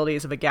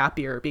possibilities of a gap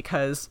year,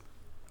 because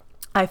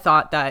I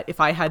thought that if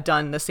I had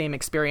done the same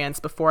experience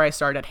before I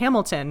started at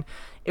Hamilton,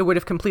 it would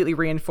have completely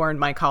reinformed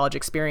my college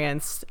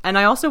experience. And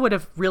I also would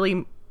have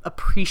really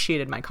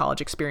appreciated my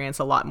college experience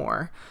a lot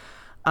more.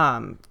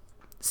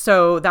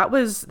 So that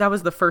was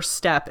the first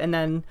step. And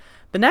then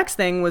the next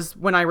thing was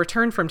when I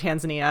returned from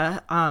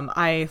Tanzania,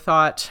 I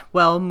thought,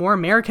 well, more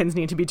Americans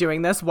need to be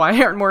doing this.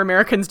 Why aren't more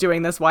Americans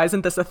doing this? Why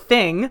isn't this a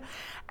thing?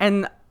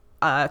 And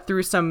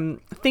through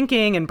some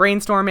thinking and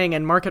brainstorming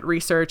and market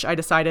research, I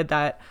decided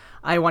that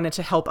I wanted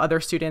to help other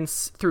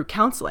students through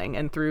counseling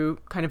and through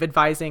kind of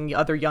advising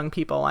other young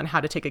people on how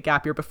to take a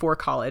gap year before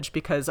college,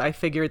 because I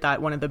figured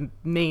that one of the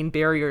main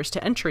barriers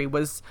to entry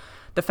was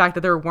the fact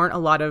that there weren't a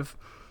lot of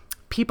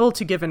people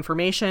to give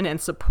information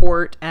and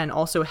support and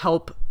also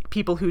help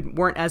people who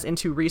weren't as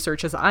into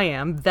research as I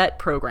am vet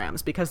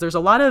programs, because there's a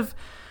lot of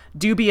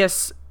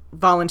dubious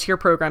volunteer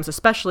programs,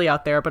 especially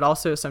out there, but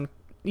also some,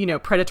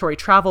 predatory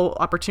travel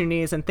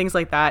opportunities and things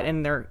like that.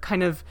 And they're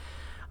kind of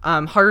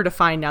harder to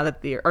find now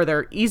that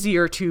they're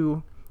easier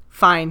to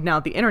find now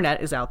the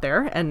internet is out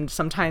there, and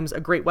sometimes a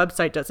great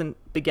website doesn't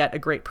beget a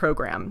great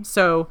program.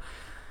 So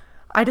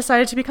I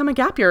decided to become a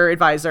gap year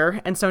advisor.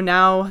 And so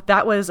now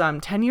that was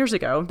 10 years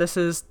ago. This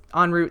is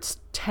En Route's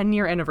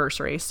 10-year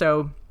anniversary.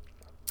 So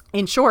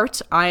in short,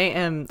 I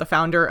am the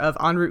founder of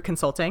En Route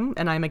Consulting,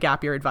 and I'm a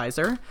gap year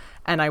advisor.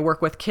 And I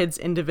work with kids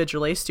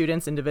individually,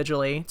 students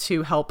individually,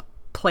 to help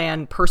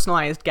plan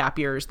personalized gap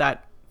years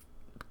that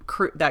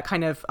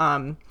kind of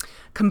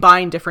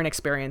combine different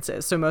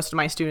experiences. So most of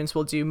my students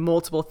will do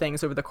multiple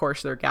things over the course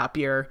of their gap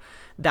year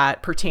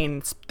that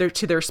pertains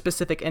to their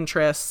specific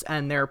interests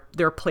and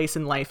their place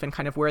in life and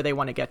kind of where they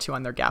want to get to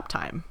on their gap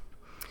time.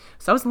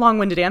 So that was a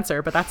long-winded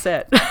answer, but that's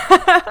it.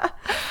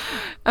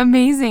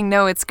 Amazing.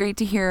 No, it's great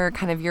to hear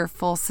kind of your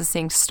full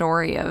succinct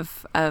story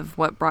of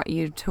what brought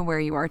you to where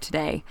you are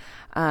today.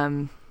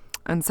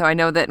 And so I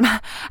know that,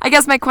 I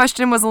guess my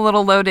question was a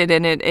little loaded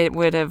and it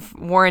would have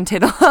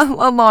warranted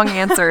a long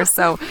answer.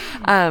 So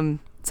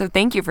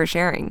thank you for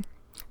sharing.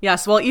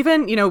 Yes. Well,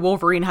 even,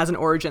 Wolverine has an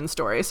origin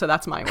story. So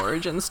that's my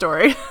origin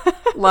story.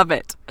 Love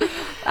it.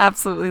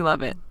 Absolutely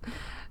love it.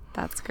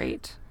 That's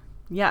great.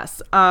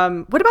 Yes.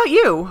 What about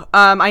you?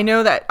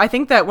 I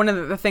think that one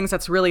of the things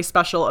that's really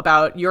special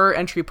about your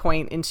entry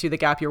point into the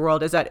gap year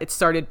world is that it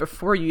started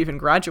before you even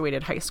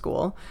graduated high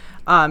school.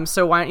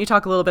 So why don't you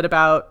talk a little bit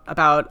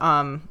about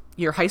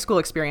your high school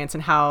experience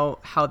and how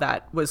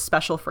that was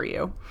special for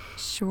you?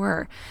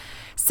 Sure.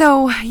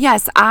 So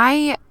yes,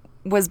 I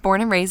was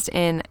born and raised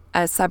in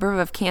a suburb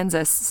of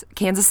Kansas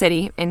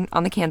City,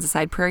 on the Kansas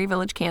side. Prairie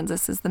Village,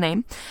 Kansas is the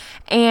name.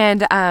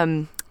 And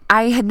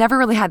I had never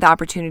really had the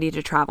opportunity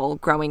to travel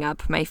growing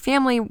up. My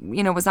family,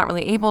 was not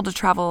really able to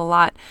travel a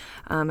lot.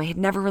 I had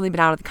never really been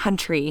out of the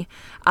country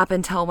up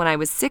until when I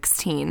was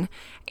 16.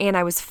 And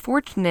I was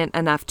fortunate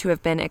enough to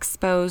have been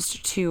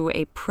exposed to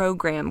a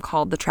program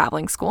called the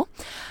Traveling School,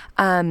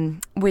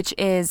 which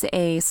is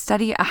a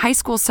high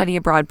school study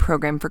abroad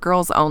program for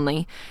girls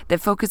only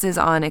that focuses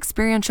on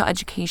experiential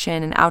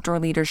education and outdoor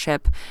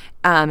leadership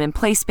and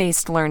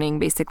place-based learning,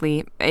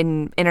 basically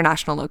in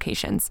international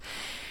locations.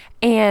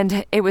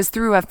 And it was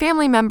through a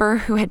family member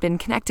who had been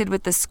connected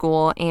with the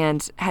school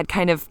and had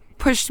kind of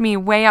pushed me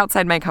way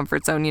outside my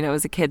comfort zone.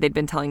 As a kid, they'd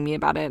been telling me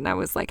about it. And I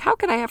was like, how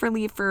could I ever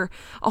leave for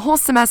a whole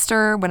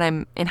semester when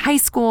I'm in high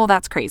school?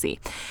 That's crazy.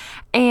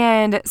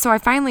 And so I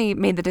finally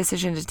made the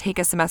decision to take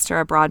a semester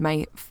abroad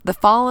the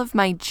fall of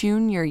my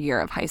junior year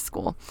of high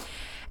school.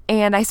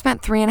 And I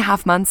spent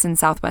 3.5 months in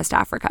Southwest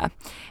Africa.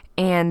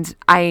 And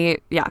I,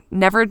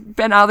 never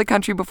been out of the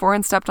country before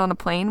and stepped on a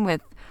plane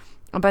with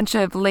a bunch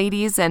of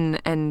ladies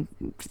and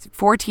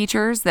 4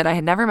 teachers that I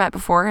had never met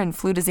before, and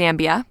flew to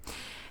Zambia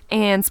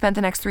and spent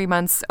the next 3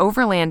 months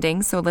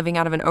overlanding, so living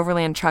out of an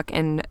overland truck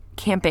and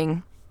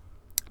camping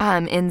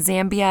in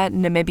Zambia,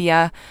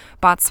 Namibia,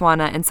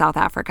 Botswana, and South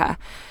Africa.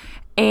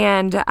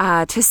 And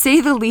to say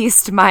the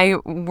least, my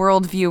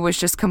worldview was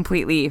just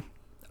completely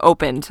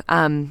opened.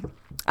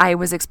 I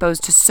was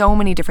exposed to so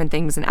many different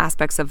things and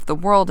aspects of the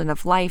world and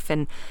of life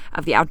and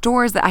of the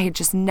outdoors that I had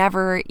just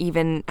never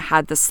even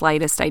had the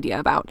slightest idea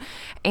about.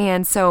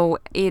 And so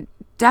it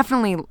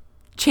definitely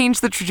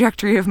changed the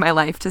trajectory of my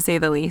life, to say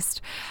the least.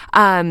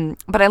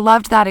 But I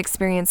loved that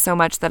experience so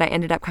much that I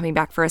ended up coming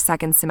back for a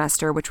second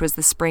semester, which was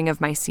the spring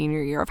of my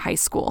senior year of high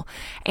school.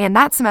 And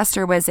that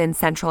semester was in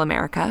Central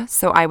America.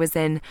 So I was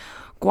in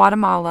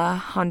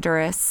Guatemala,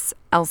 Honduras,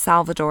 El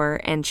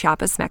Salvador, and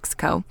Chiapas,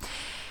 Mexico.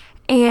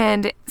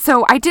 And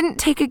so I didn't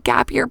take a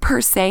gap year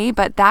per se,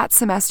 but that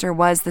semester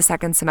was the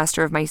second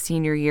semester of my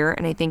senior year.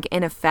 And I think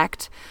in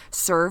effect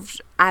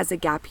served as a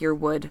gap year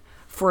would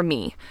for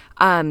me.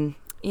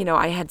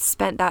 I had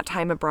spent that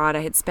time abroad.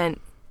 I had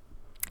spent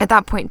at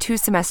that point 2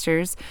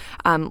 semesters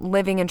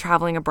living and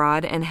traveling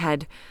abroad, and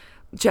had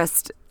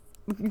just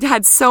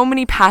had so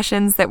many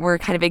passions that were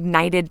kind of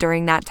ignited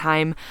during that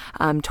time,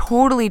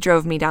 totally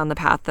drove me down the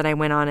path that I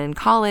went on in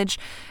college.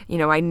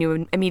 I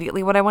knew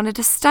immediately what I wanted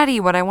to study,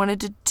 what I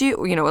wanted to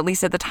do, at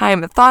least at the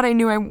time, I thought I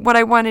knew what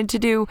I wanted to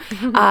do.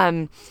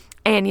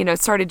 And,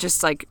 started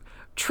just like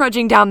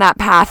trudging down that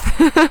path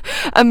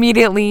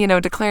immediately,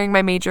 declaring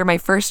my major my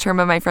first term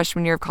of my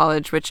freshman year of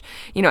college, which,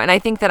 and I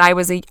think that I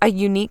was a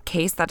unique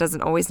case. That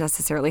doesn't always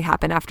necessarily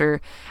happen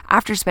after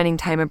spending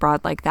time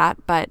abroad like that,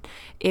 but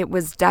it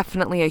was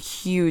definitely a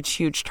huge,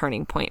 huge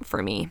turning point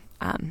for me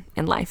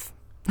in life.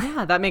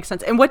 Yeah, that makes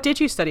sense. And what did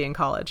you study in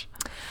college?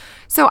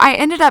 So I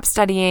ended up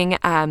studying,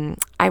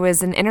 I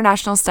was an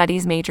international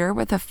studies major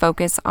with a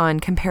focus on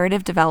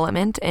comparative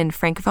development in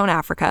Francophone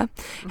Africa,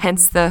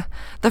 hence the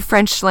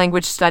French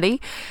language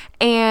study.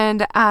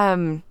 And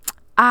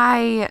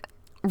I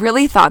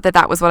really thought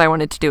that was what I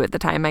wanted to do at the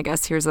time. I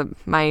guess here's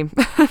my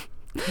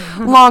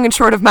long and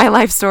short of my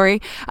life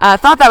story.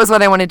 Thought that was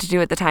what I wanted to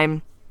do at the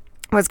time,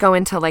 was go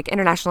into like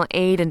international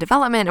aid and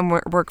development and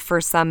work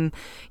for some,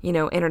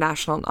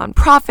 international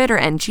nonprofit or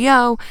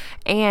NGO.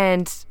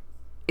 And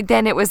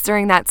then it was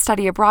during that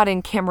study abroad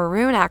in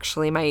Cameroon,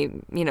 actually, my,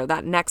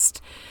 that next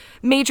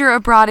major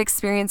abroad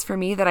experience for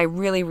me, that I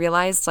really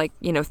realized,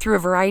 through a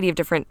variety of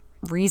different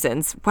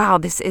reasons, wow,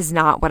 this is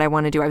not what I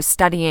want to do. I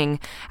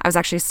was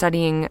actually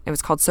studying, it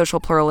was called Social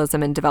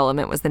Pluralism and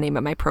Development was the name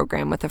of my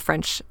program with a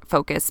French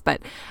focus, but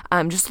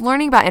just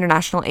learning about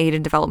international aid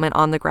and development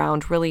on the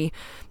ground really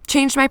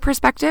changed my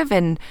perspective,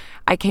 and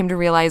I came to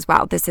realize,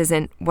 wow, this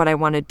isn't what I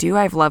want to do.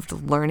 I've loved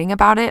learning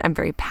about it. I'm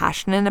very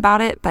passionate about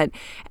it, but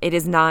it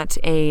is not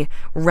a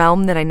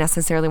realm that I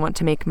necessarily want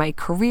to make my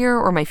career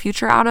or my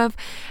future out of.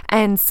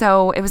 And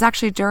so it was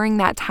actually during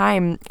that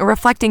time,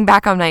 reflecting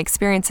back on my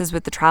experiences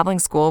with the traveling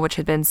school, which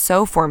had been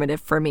so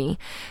formative for me,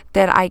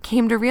 that I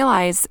came to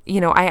realize,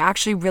 I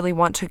actually really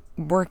want to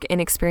work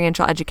in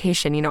experiential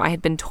education. I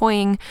had been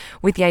toying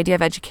with the idea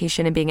of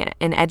education and being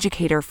an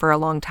educator for a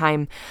long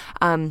time,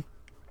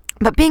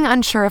 but being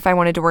unsure if I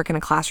wanted to work in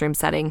a classroom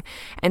setting.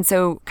 And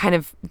so kind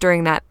of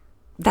during that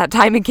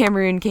time in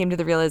Cameroon, came to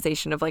the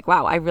realization of like,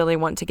 wow, I really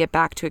want to get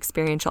back to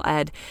experiential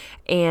ed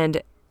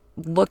and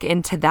look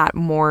into that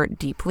more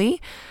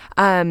deeply.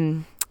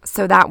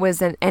 So that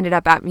was ended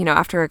up at,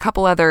 after a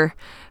couple other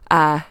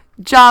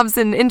jobs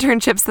and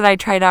internships that I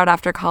tried out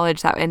after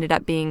college, that ended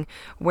up being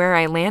where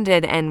I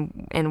landed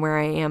and where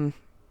I am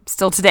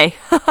still today.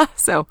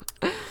 So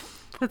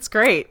That's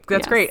great.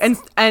 That's Yes. great.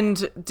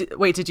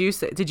 Wait,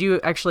 did you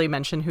actually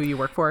mention who you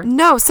work for?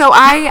 No, so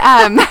I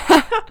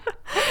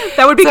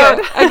That would be so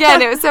good.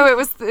 again, it was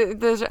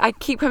I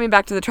keep coming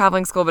back to the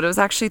traveling school, but it was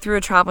actually through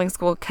a traveling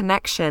school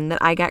connection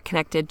that I got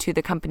connected to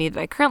the company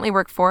that I currently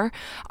work for,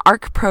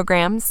 ARC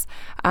Programs.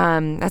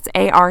 That's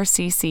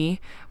ARCC.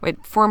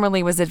 It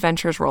formerly was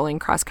Adventures Rolling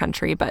Cross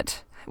Country,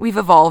 but we've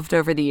evolved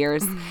over the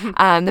years,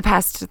 the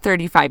past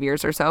 35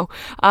 years or so.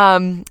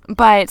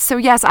 But so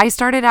yes, I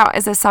started out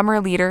as a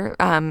summer leader,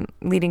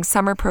 leading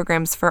summer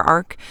programs for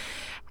ARC.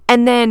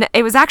 And then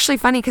it was actually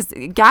funny because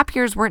gap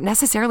years weren't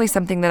necessarily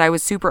something that I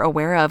was super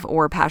aware of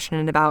or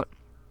passionate about.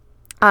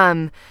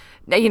 I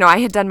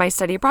had done my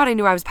study abroad. I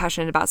knew I was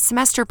passionate about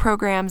semester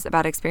programs,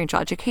 about experiential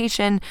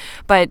education.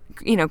 But,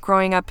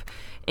 growing up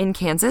in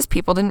Kansas,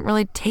 people didn't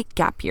really take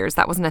gap years.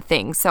 That wasn't a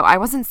thing. So I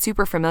wasn't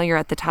super familiar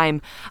at the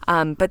time.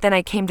 But then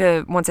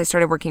once I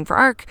started working for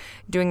ARC,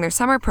 doing their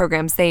summer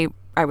programs, it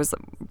was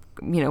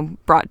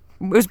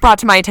brought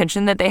to my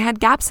attention that they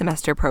had gap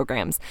semester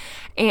programs.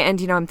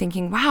 And, I'm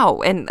thinking,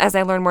 wow. And as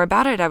I learned more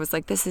about it, I was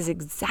like, this is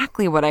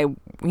exactly what I,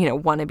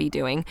 want to be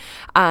doing,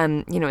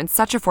 in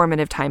such a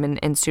formative time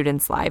in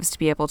students' lives, to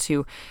be able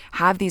to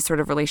have these sort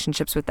of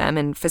relationships with them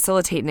and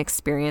facilitate an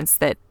experience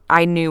that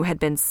I knew had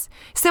been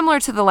similar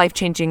to the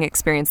life-changing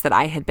experience that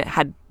I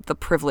had the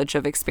privilege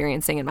of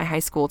experiencing in my high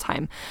school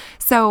time.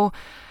 So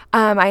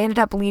I ended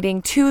up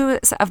leading 2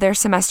 of their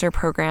semester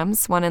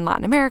programs, one in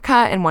Latin America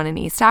and one in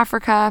East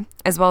Africa,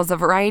 as well as a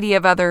variety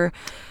of other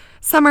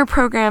summer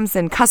programs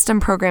and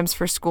custom programs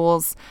for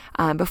schools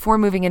before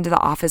moving into the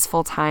office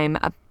full-time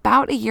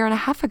about a year and a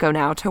half ago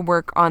now to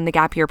work on the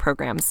gap year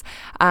programs,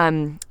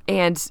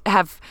 and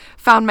have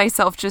found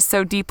myself just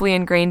so deeply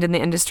ingrained in the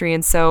industry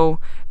and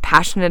so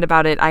passionate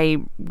about it.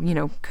 I,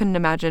 couldn't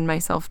imagine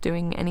myself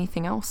doing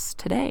anything else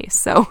today.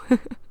 So...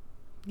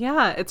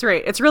 Yeah, it's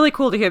great. It's really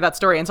cool to hear that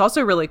story. And it's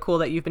also really cool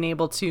that you've been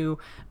able to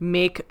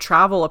make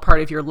travel a part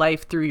of your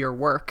life through your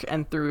work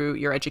and through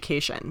your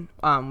education,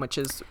 which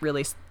is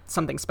really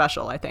something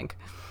special, I think.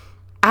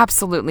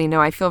 Absolutely.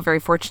 No, I feel very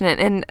fortunate.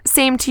 And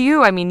same to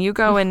you. I mean, you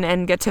go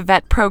and get to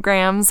vet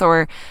programs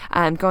or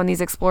go on these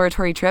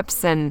exploratory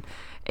trips. And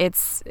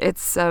it's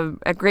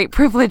a great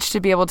privilege to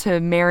be able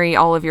to marry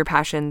all of your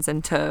passions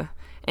into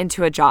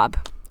a job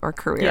or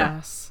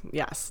career.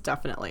 Yes,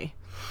 definitely.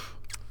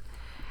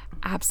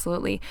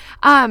 Absolutely.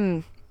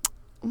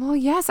 Well,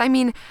 yes. I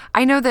mean,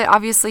 I know that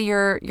obviously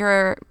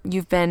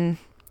you've been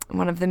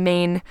one of the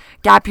main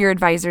gap year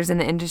advisors in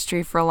the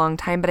industry for a long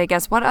time, but I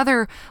guess what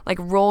other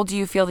role do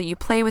you feel that you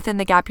play within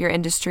the gap year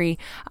industry?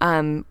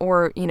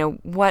 Or,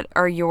 what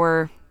are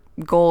your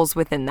goals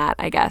within that,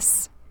 I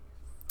guess?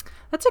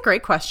 That's a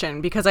great question,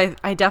 because I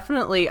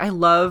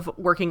love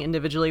working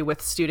individually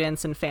with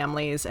students and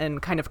families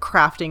and kind of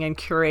crafting and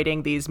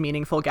curating these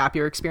meaningful gap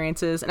year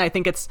experiences. And I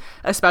think it's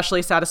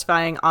especially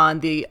satisfying on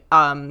the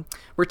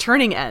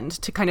returning end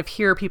to kind of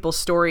hear people's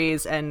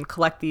stories and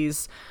collect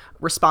these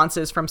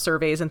responses from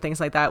surveys and things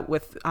like that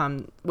with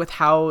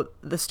how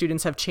the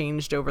students have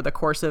changed over the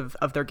course of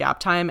their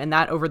gap time. And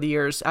that over the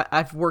years,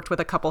 I've worked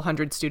with a couple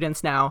hundred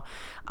students now.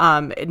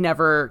 It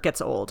never gets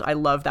old. I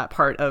love that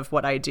part of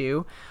what I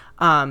do.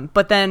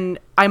 But then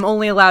I'm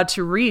only allowed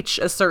to reach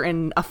a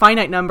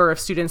finite number of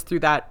students through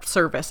that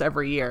service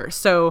every year.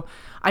 So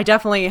I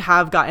definitely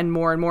have gotten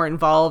more and more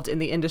involved in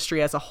the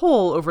industry as a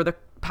whole over the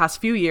past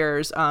few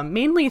years,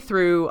 mainly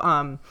through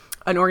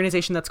an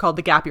organization that's called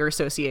the Gap Year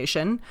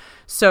Association.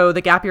 So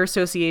the Gap Year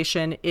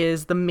Association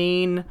is the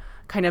main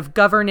kind of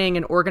governing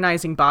and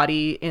organizing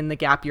body in the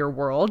gap year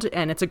world.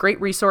 And it's a great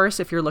resource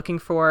if you're looking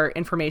for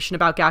information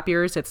about gap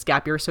years. It's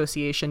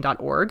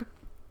gapyearassociation.org.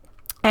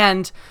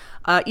 And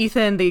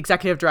Ethan, the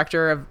executive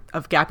director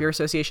of Gap Year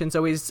Association, has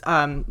always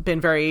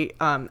been very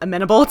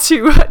amenable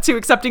to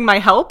accepting my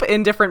help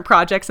in different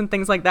projects and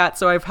things like that.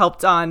 So I've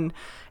helped on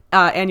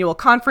annual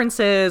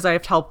conferences.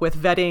 I've helped with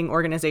vetting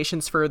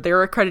organizations for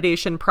their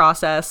accreditation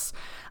process,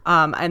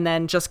 and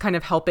then just kind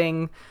of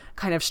helping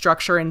kind of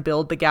structure and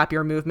build the gap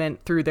year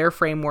movement through their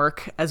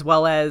framework, as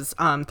well as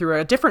through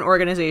a different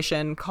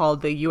organization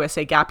called the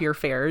USA Gap Year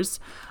Fairs.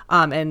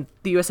 And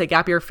the USA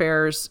Gap Year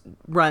Fairs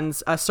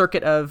runs a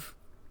circuit of,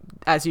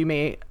 as you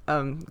may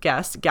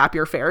guess, gap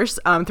year fairs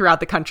throughout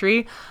the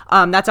country.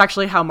 That's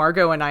actually how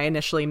Margot and I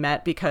initially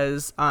met,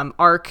 because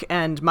ARC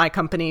and my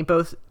company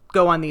both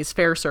go on these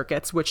fair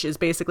circuits, which is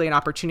basically an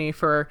opportunity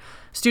for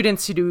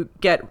students to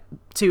get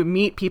to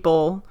meet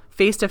people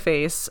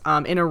face-to-face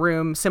in a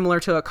room similar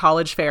to a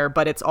college fair,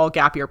 but it's all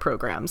gap year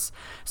programs.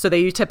 So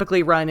they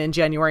typically run in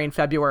January and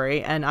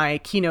February, and I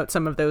keynote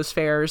some of those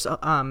fairs.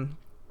 And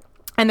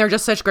they're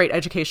just such great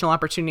educational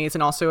opportunities,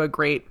 and also a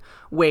great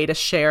way to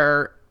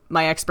share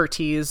my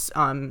expertise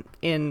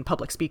in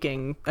public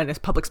speaking, and a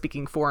public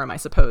speaking forum, I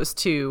suppose,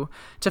 to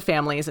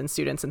families and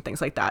students and things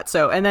like that.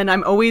 So, and then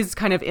I'm always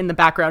kind of in the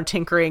background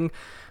tinkering,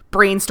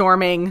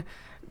 brainstorming,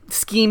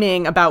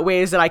 scheming about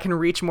ways that I can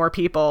reach more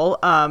people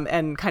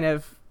and kind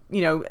of,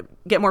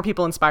 get more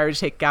people inspired to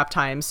take gap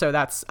time. So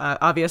that's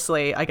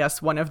obviously, I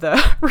guess, one of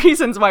the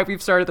reasons why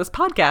we've started this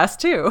podcast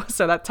too.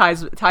 So that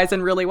ties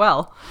in really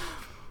well.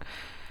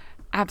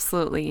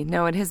 Absolutely.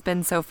 No, it has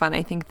been so fun.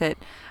 I think that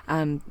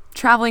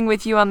traveling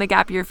with you on the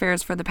Gap Year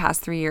Fairs for the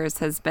past 3 years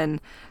has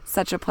been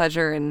such a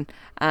pleasure.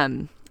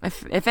 And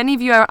if any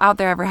of you out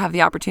there ever have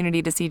the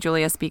opportunity to see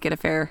Julia speak at a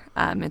fair,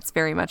 it's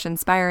very much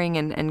inspiring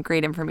and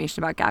great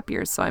information about gap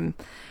years. So I'm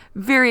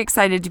very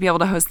excited to be able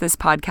to host this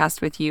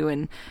podcast with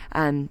you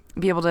and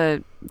be able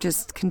to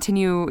just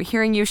continue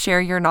hearing you share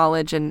your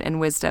knowledge and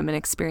wisdom and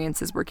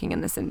experiences working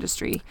in this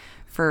industry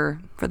for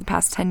the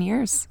past 10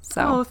 years.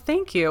 So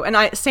thank you. And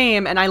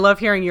I love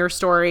hearing your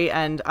story,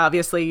 and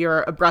obviously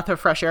you're a breath of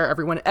fresh air.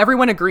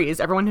 Everyone agrees.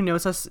 Everyone who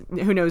knows us,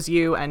 who knows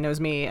you and knows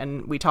me,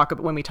 and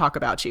when we talk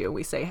about you,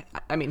 we say,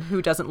 I mean,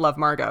 who doesn't love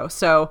Margot?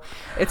 So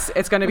it's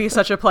going to be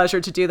such a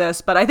pleasure to do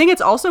this. But I think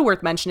it's also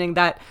worth mentioning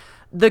that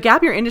the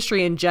gap year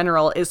industry in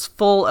general is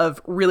full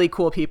of really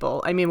cool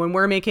people. I mean, when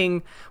we're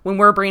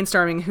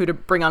brainstorming who to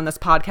bring on this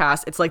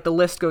podcast, it's like the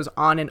list goes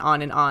on and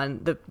on and on.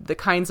 The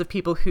kinds of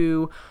people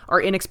who are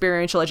in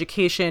experiential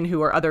education,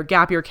 who are other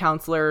gap year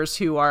counselors,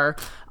 who are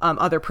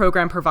other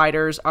program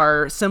providers,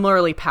 are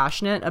similarly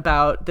passionate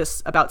about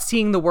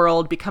seeing the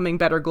world, becoming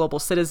better global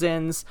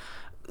citizens,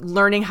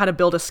 learning how to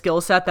build a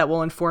skill set that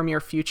will inform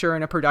your future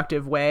in a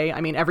productive way. I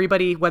mean,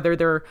 everybody, whether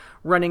they're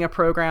running a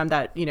program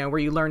that, where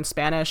you learn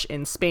Spanish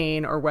in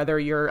Spain, or whether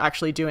you're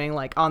actually doing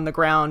like on the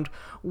ground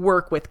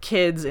work with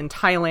kids in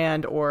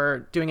Thailand,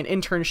 or doing an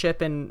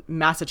internship in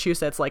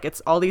Massachusetts, like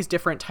it's all these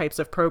different types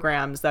of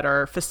programs that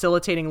are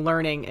facilitating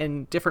learning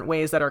in different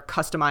ways that are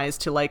customized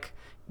to like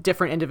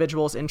different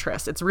individuals'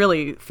 interests. It's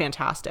really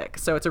fantastic.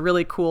 So it's a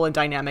really cool and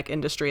dynamic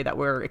industry that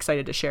we're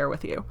excited to share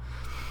with you.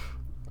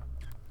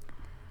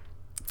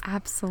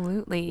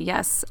 Absolutely.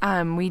 Yes.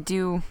 We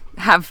do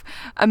have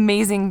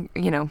amazing,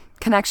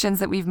 connections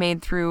that we've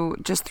made through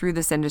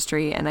this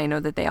industry. And I know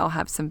that they all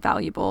have some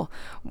valuable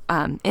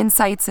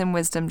insights and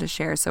wisdom to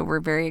share. So we're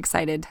very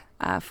excited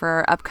for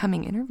our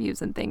upcoming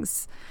interviews and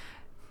things.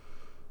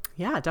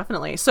 Yeah,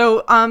 definitely.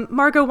 So,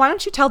 Margot, why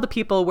don't you tell the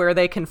people where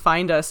they can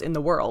find us in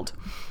the world?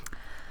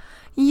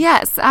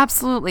 Yes,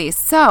 absolutely.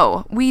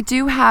 So we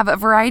do have a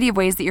variety of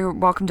ways that you're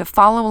welcome to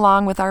follow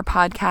along with our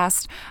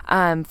podcast,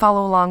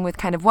 follow along with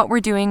kind of what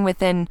we're doing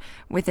within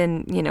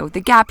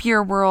the gap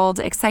year world,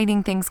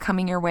 exciting things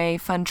coming your way,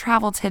 fun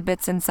travel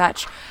tidbits and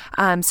such.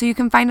 So you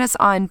can find us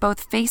on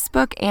both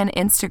Facebook and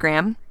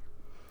Instagram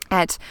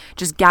at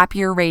just Gap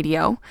Year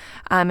Radio.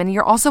 And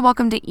you're also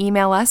welcome to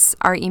email us.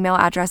 Our email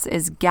address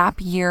is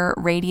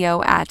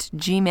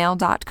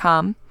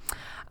gapyearradio@gmail.com.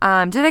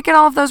 Did I get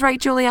all of those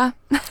right, Julia?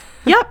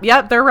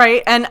 Yep, they're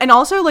right. And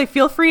also, like,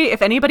 feel free,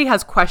 if anybody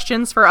has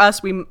questions for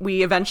us,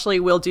 we eventually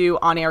will do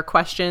on-air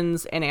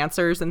questions and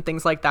answers and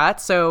things like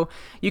that. So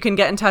you can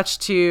get in touch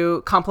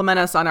to compliment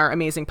us on our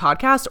amazing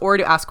podcast or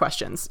to ask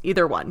questions.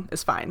 Either one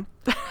is fine.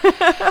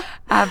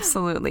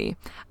 Absolutely.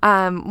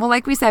 Well,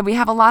 like we said, we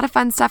have a lot of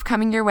fun stuff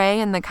coming your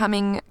way in the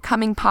coming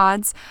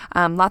pods.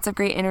 Lots of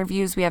great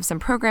interviews. We have some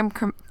program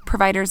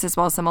providers as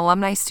well as some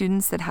alumni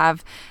students that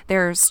have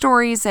their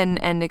stories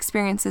and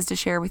experiences to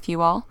share with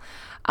you all.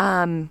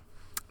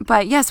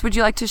 But yes, would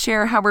you like to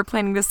share how we're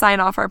planning to sign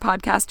off our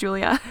podcast,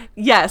 Julia?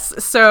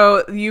 Yes.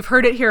 So you've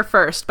heard it here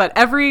first, but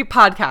every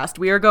podcast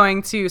we are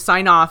going to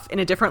sign off in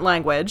a different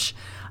language.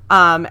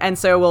 And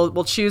so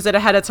we'll choose it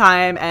ahead of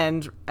time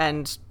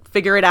and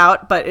figure it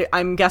out. But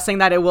I'm guessing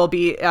that it will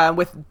be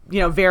with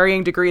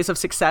varying degrees of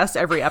success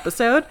every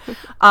episode.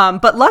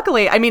 But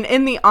luckily, I mean,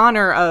 in the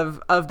honor of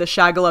the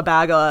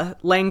Shagala-Bagala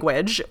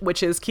language,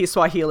 which is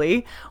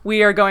Kiswahili,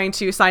 we are going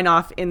to sign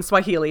off in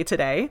Swahili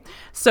today.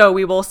 So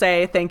we will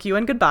say thank you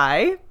and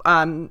goodbye.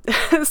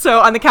 So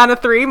on the count of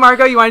 3,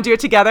 Margot, you want to do it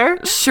together?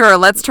 Sure,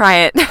 let's try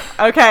it.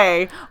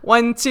 Okay,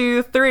 1,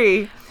 2,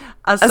 3.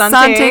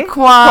 Asante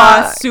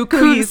kwa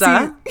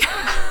sukuiza.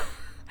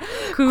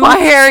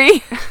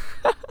 Kwaheri.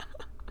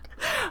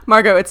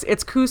 Margot,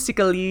 it's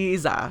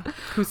kusikaliza.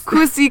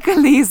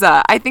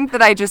 Kusikaliza. I think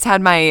that I just had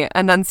my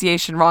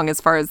enunciation wrong as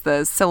far as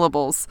the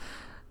syllables.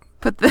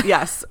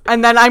 Yes,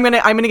 and then I'm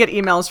gonna get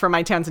emails from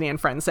my Tanzanian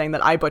friends saying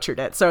that I butchered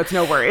it, so it's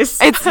no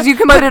worries. You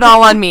can put it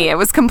all on me. It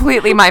was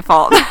completely my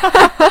fault.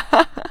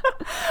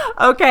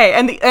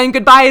 Okay, and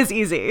goodbye is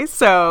easy.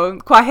 So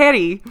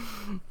kwaheri.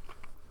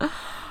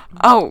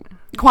 Oh,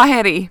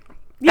 kwaheri.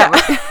 Yeah.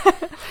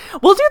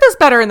 We'll do this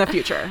better in the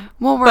future.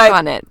 We'll work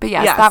on it. But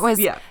yes, that was.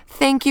 Yeah.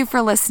 Thank you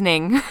for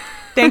listening.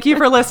 Thank you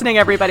for listening,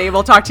 everybody.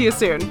 We'll talk to you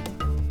soon.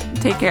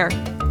 Take care.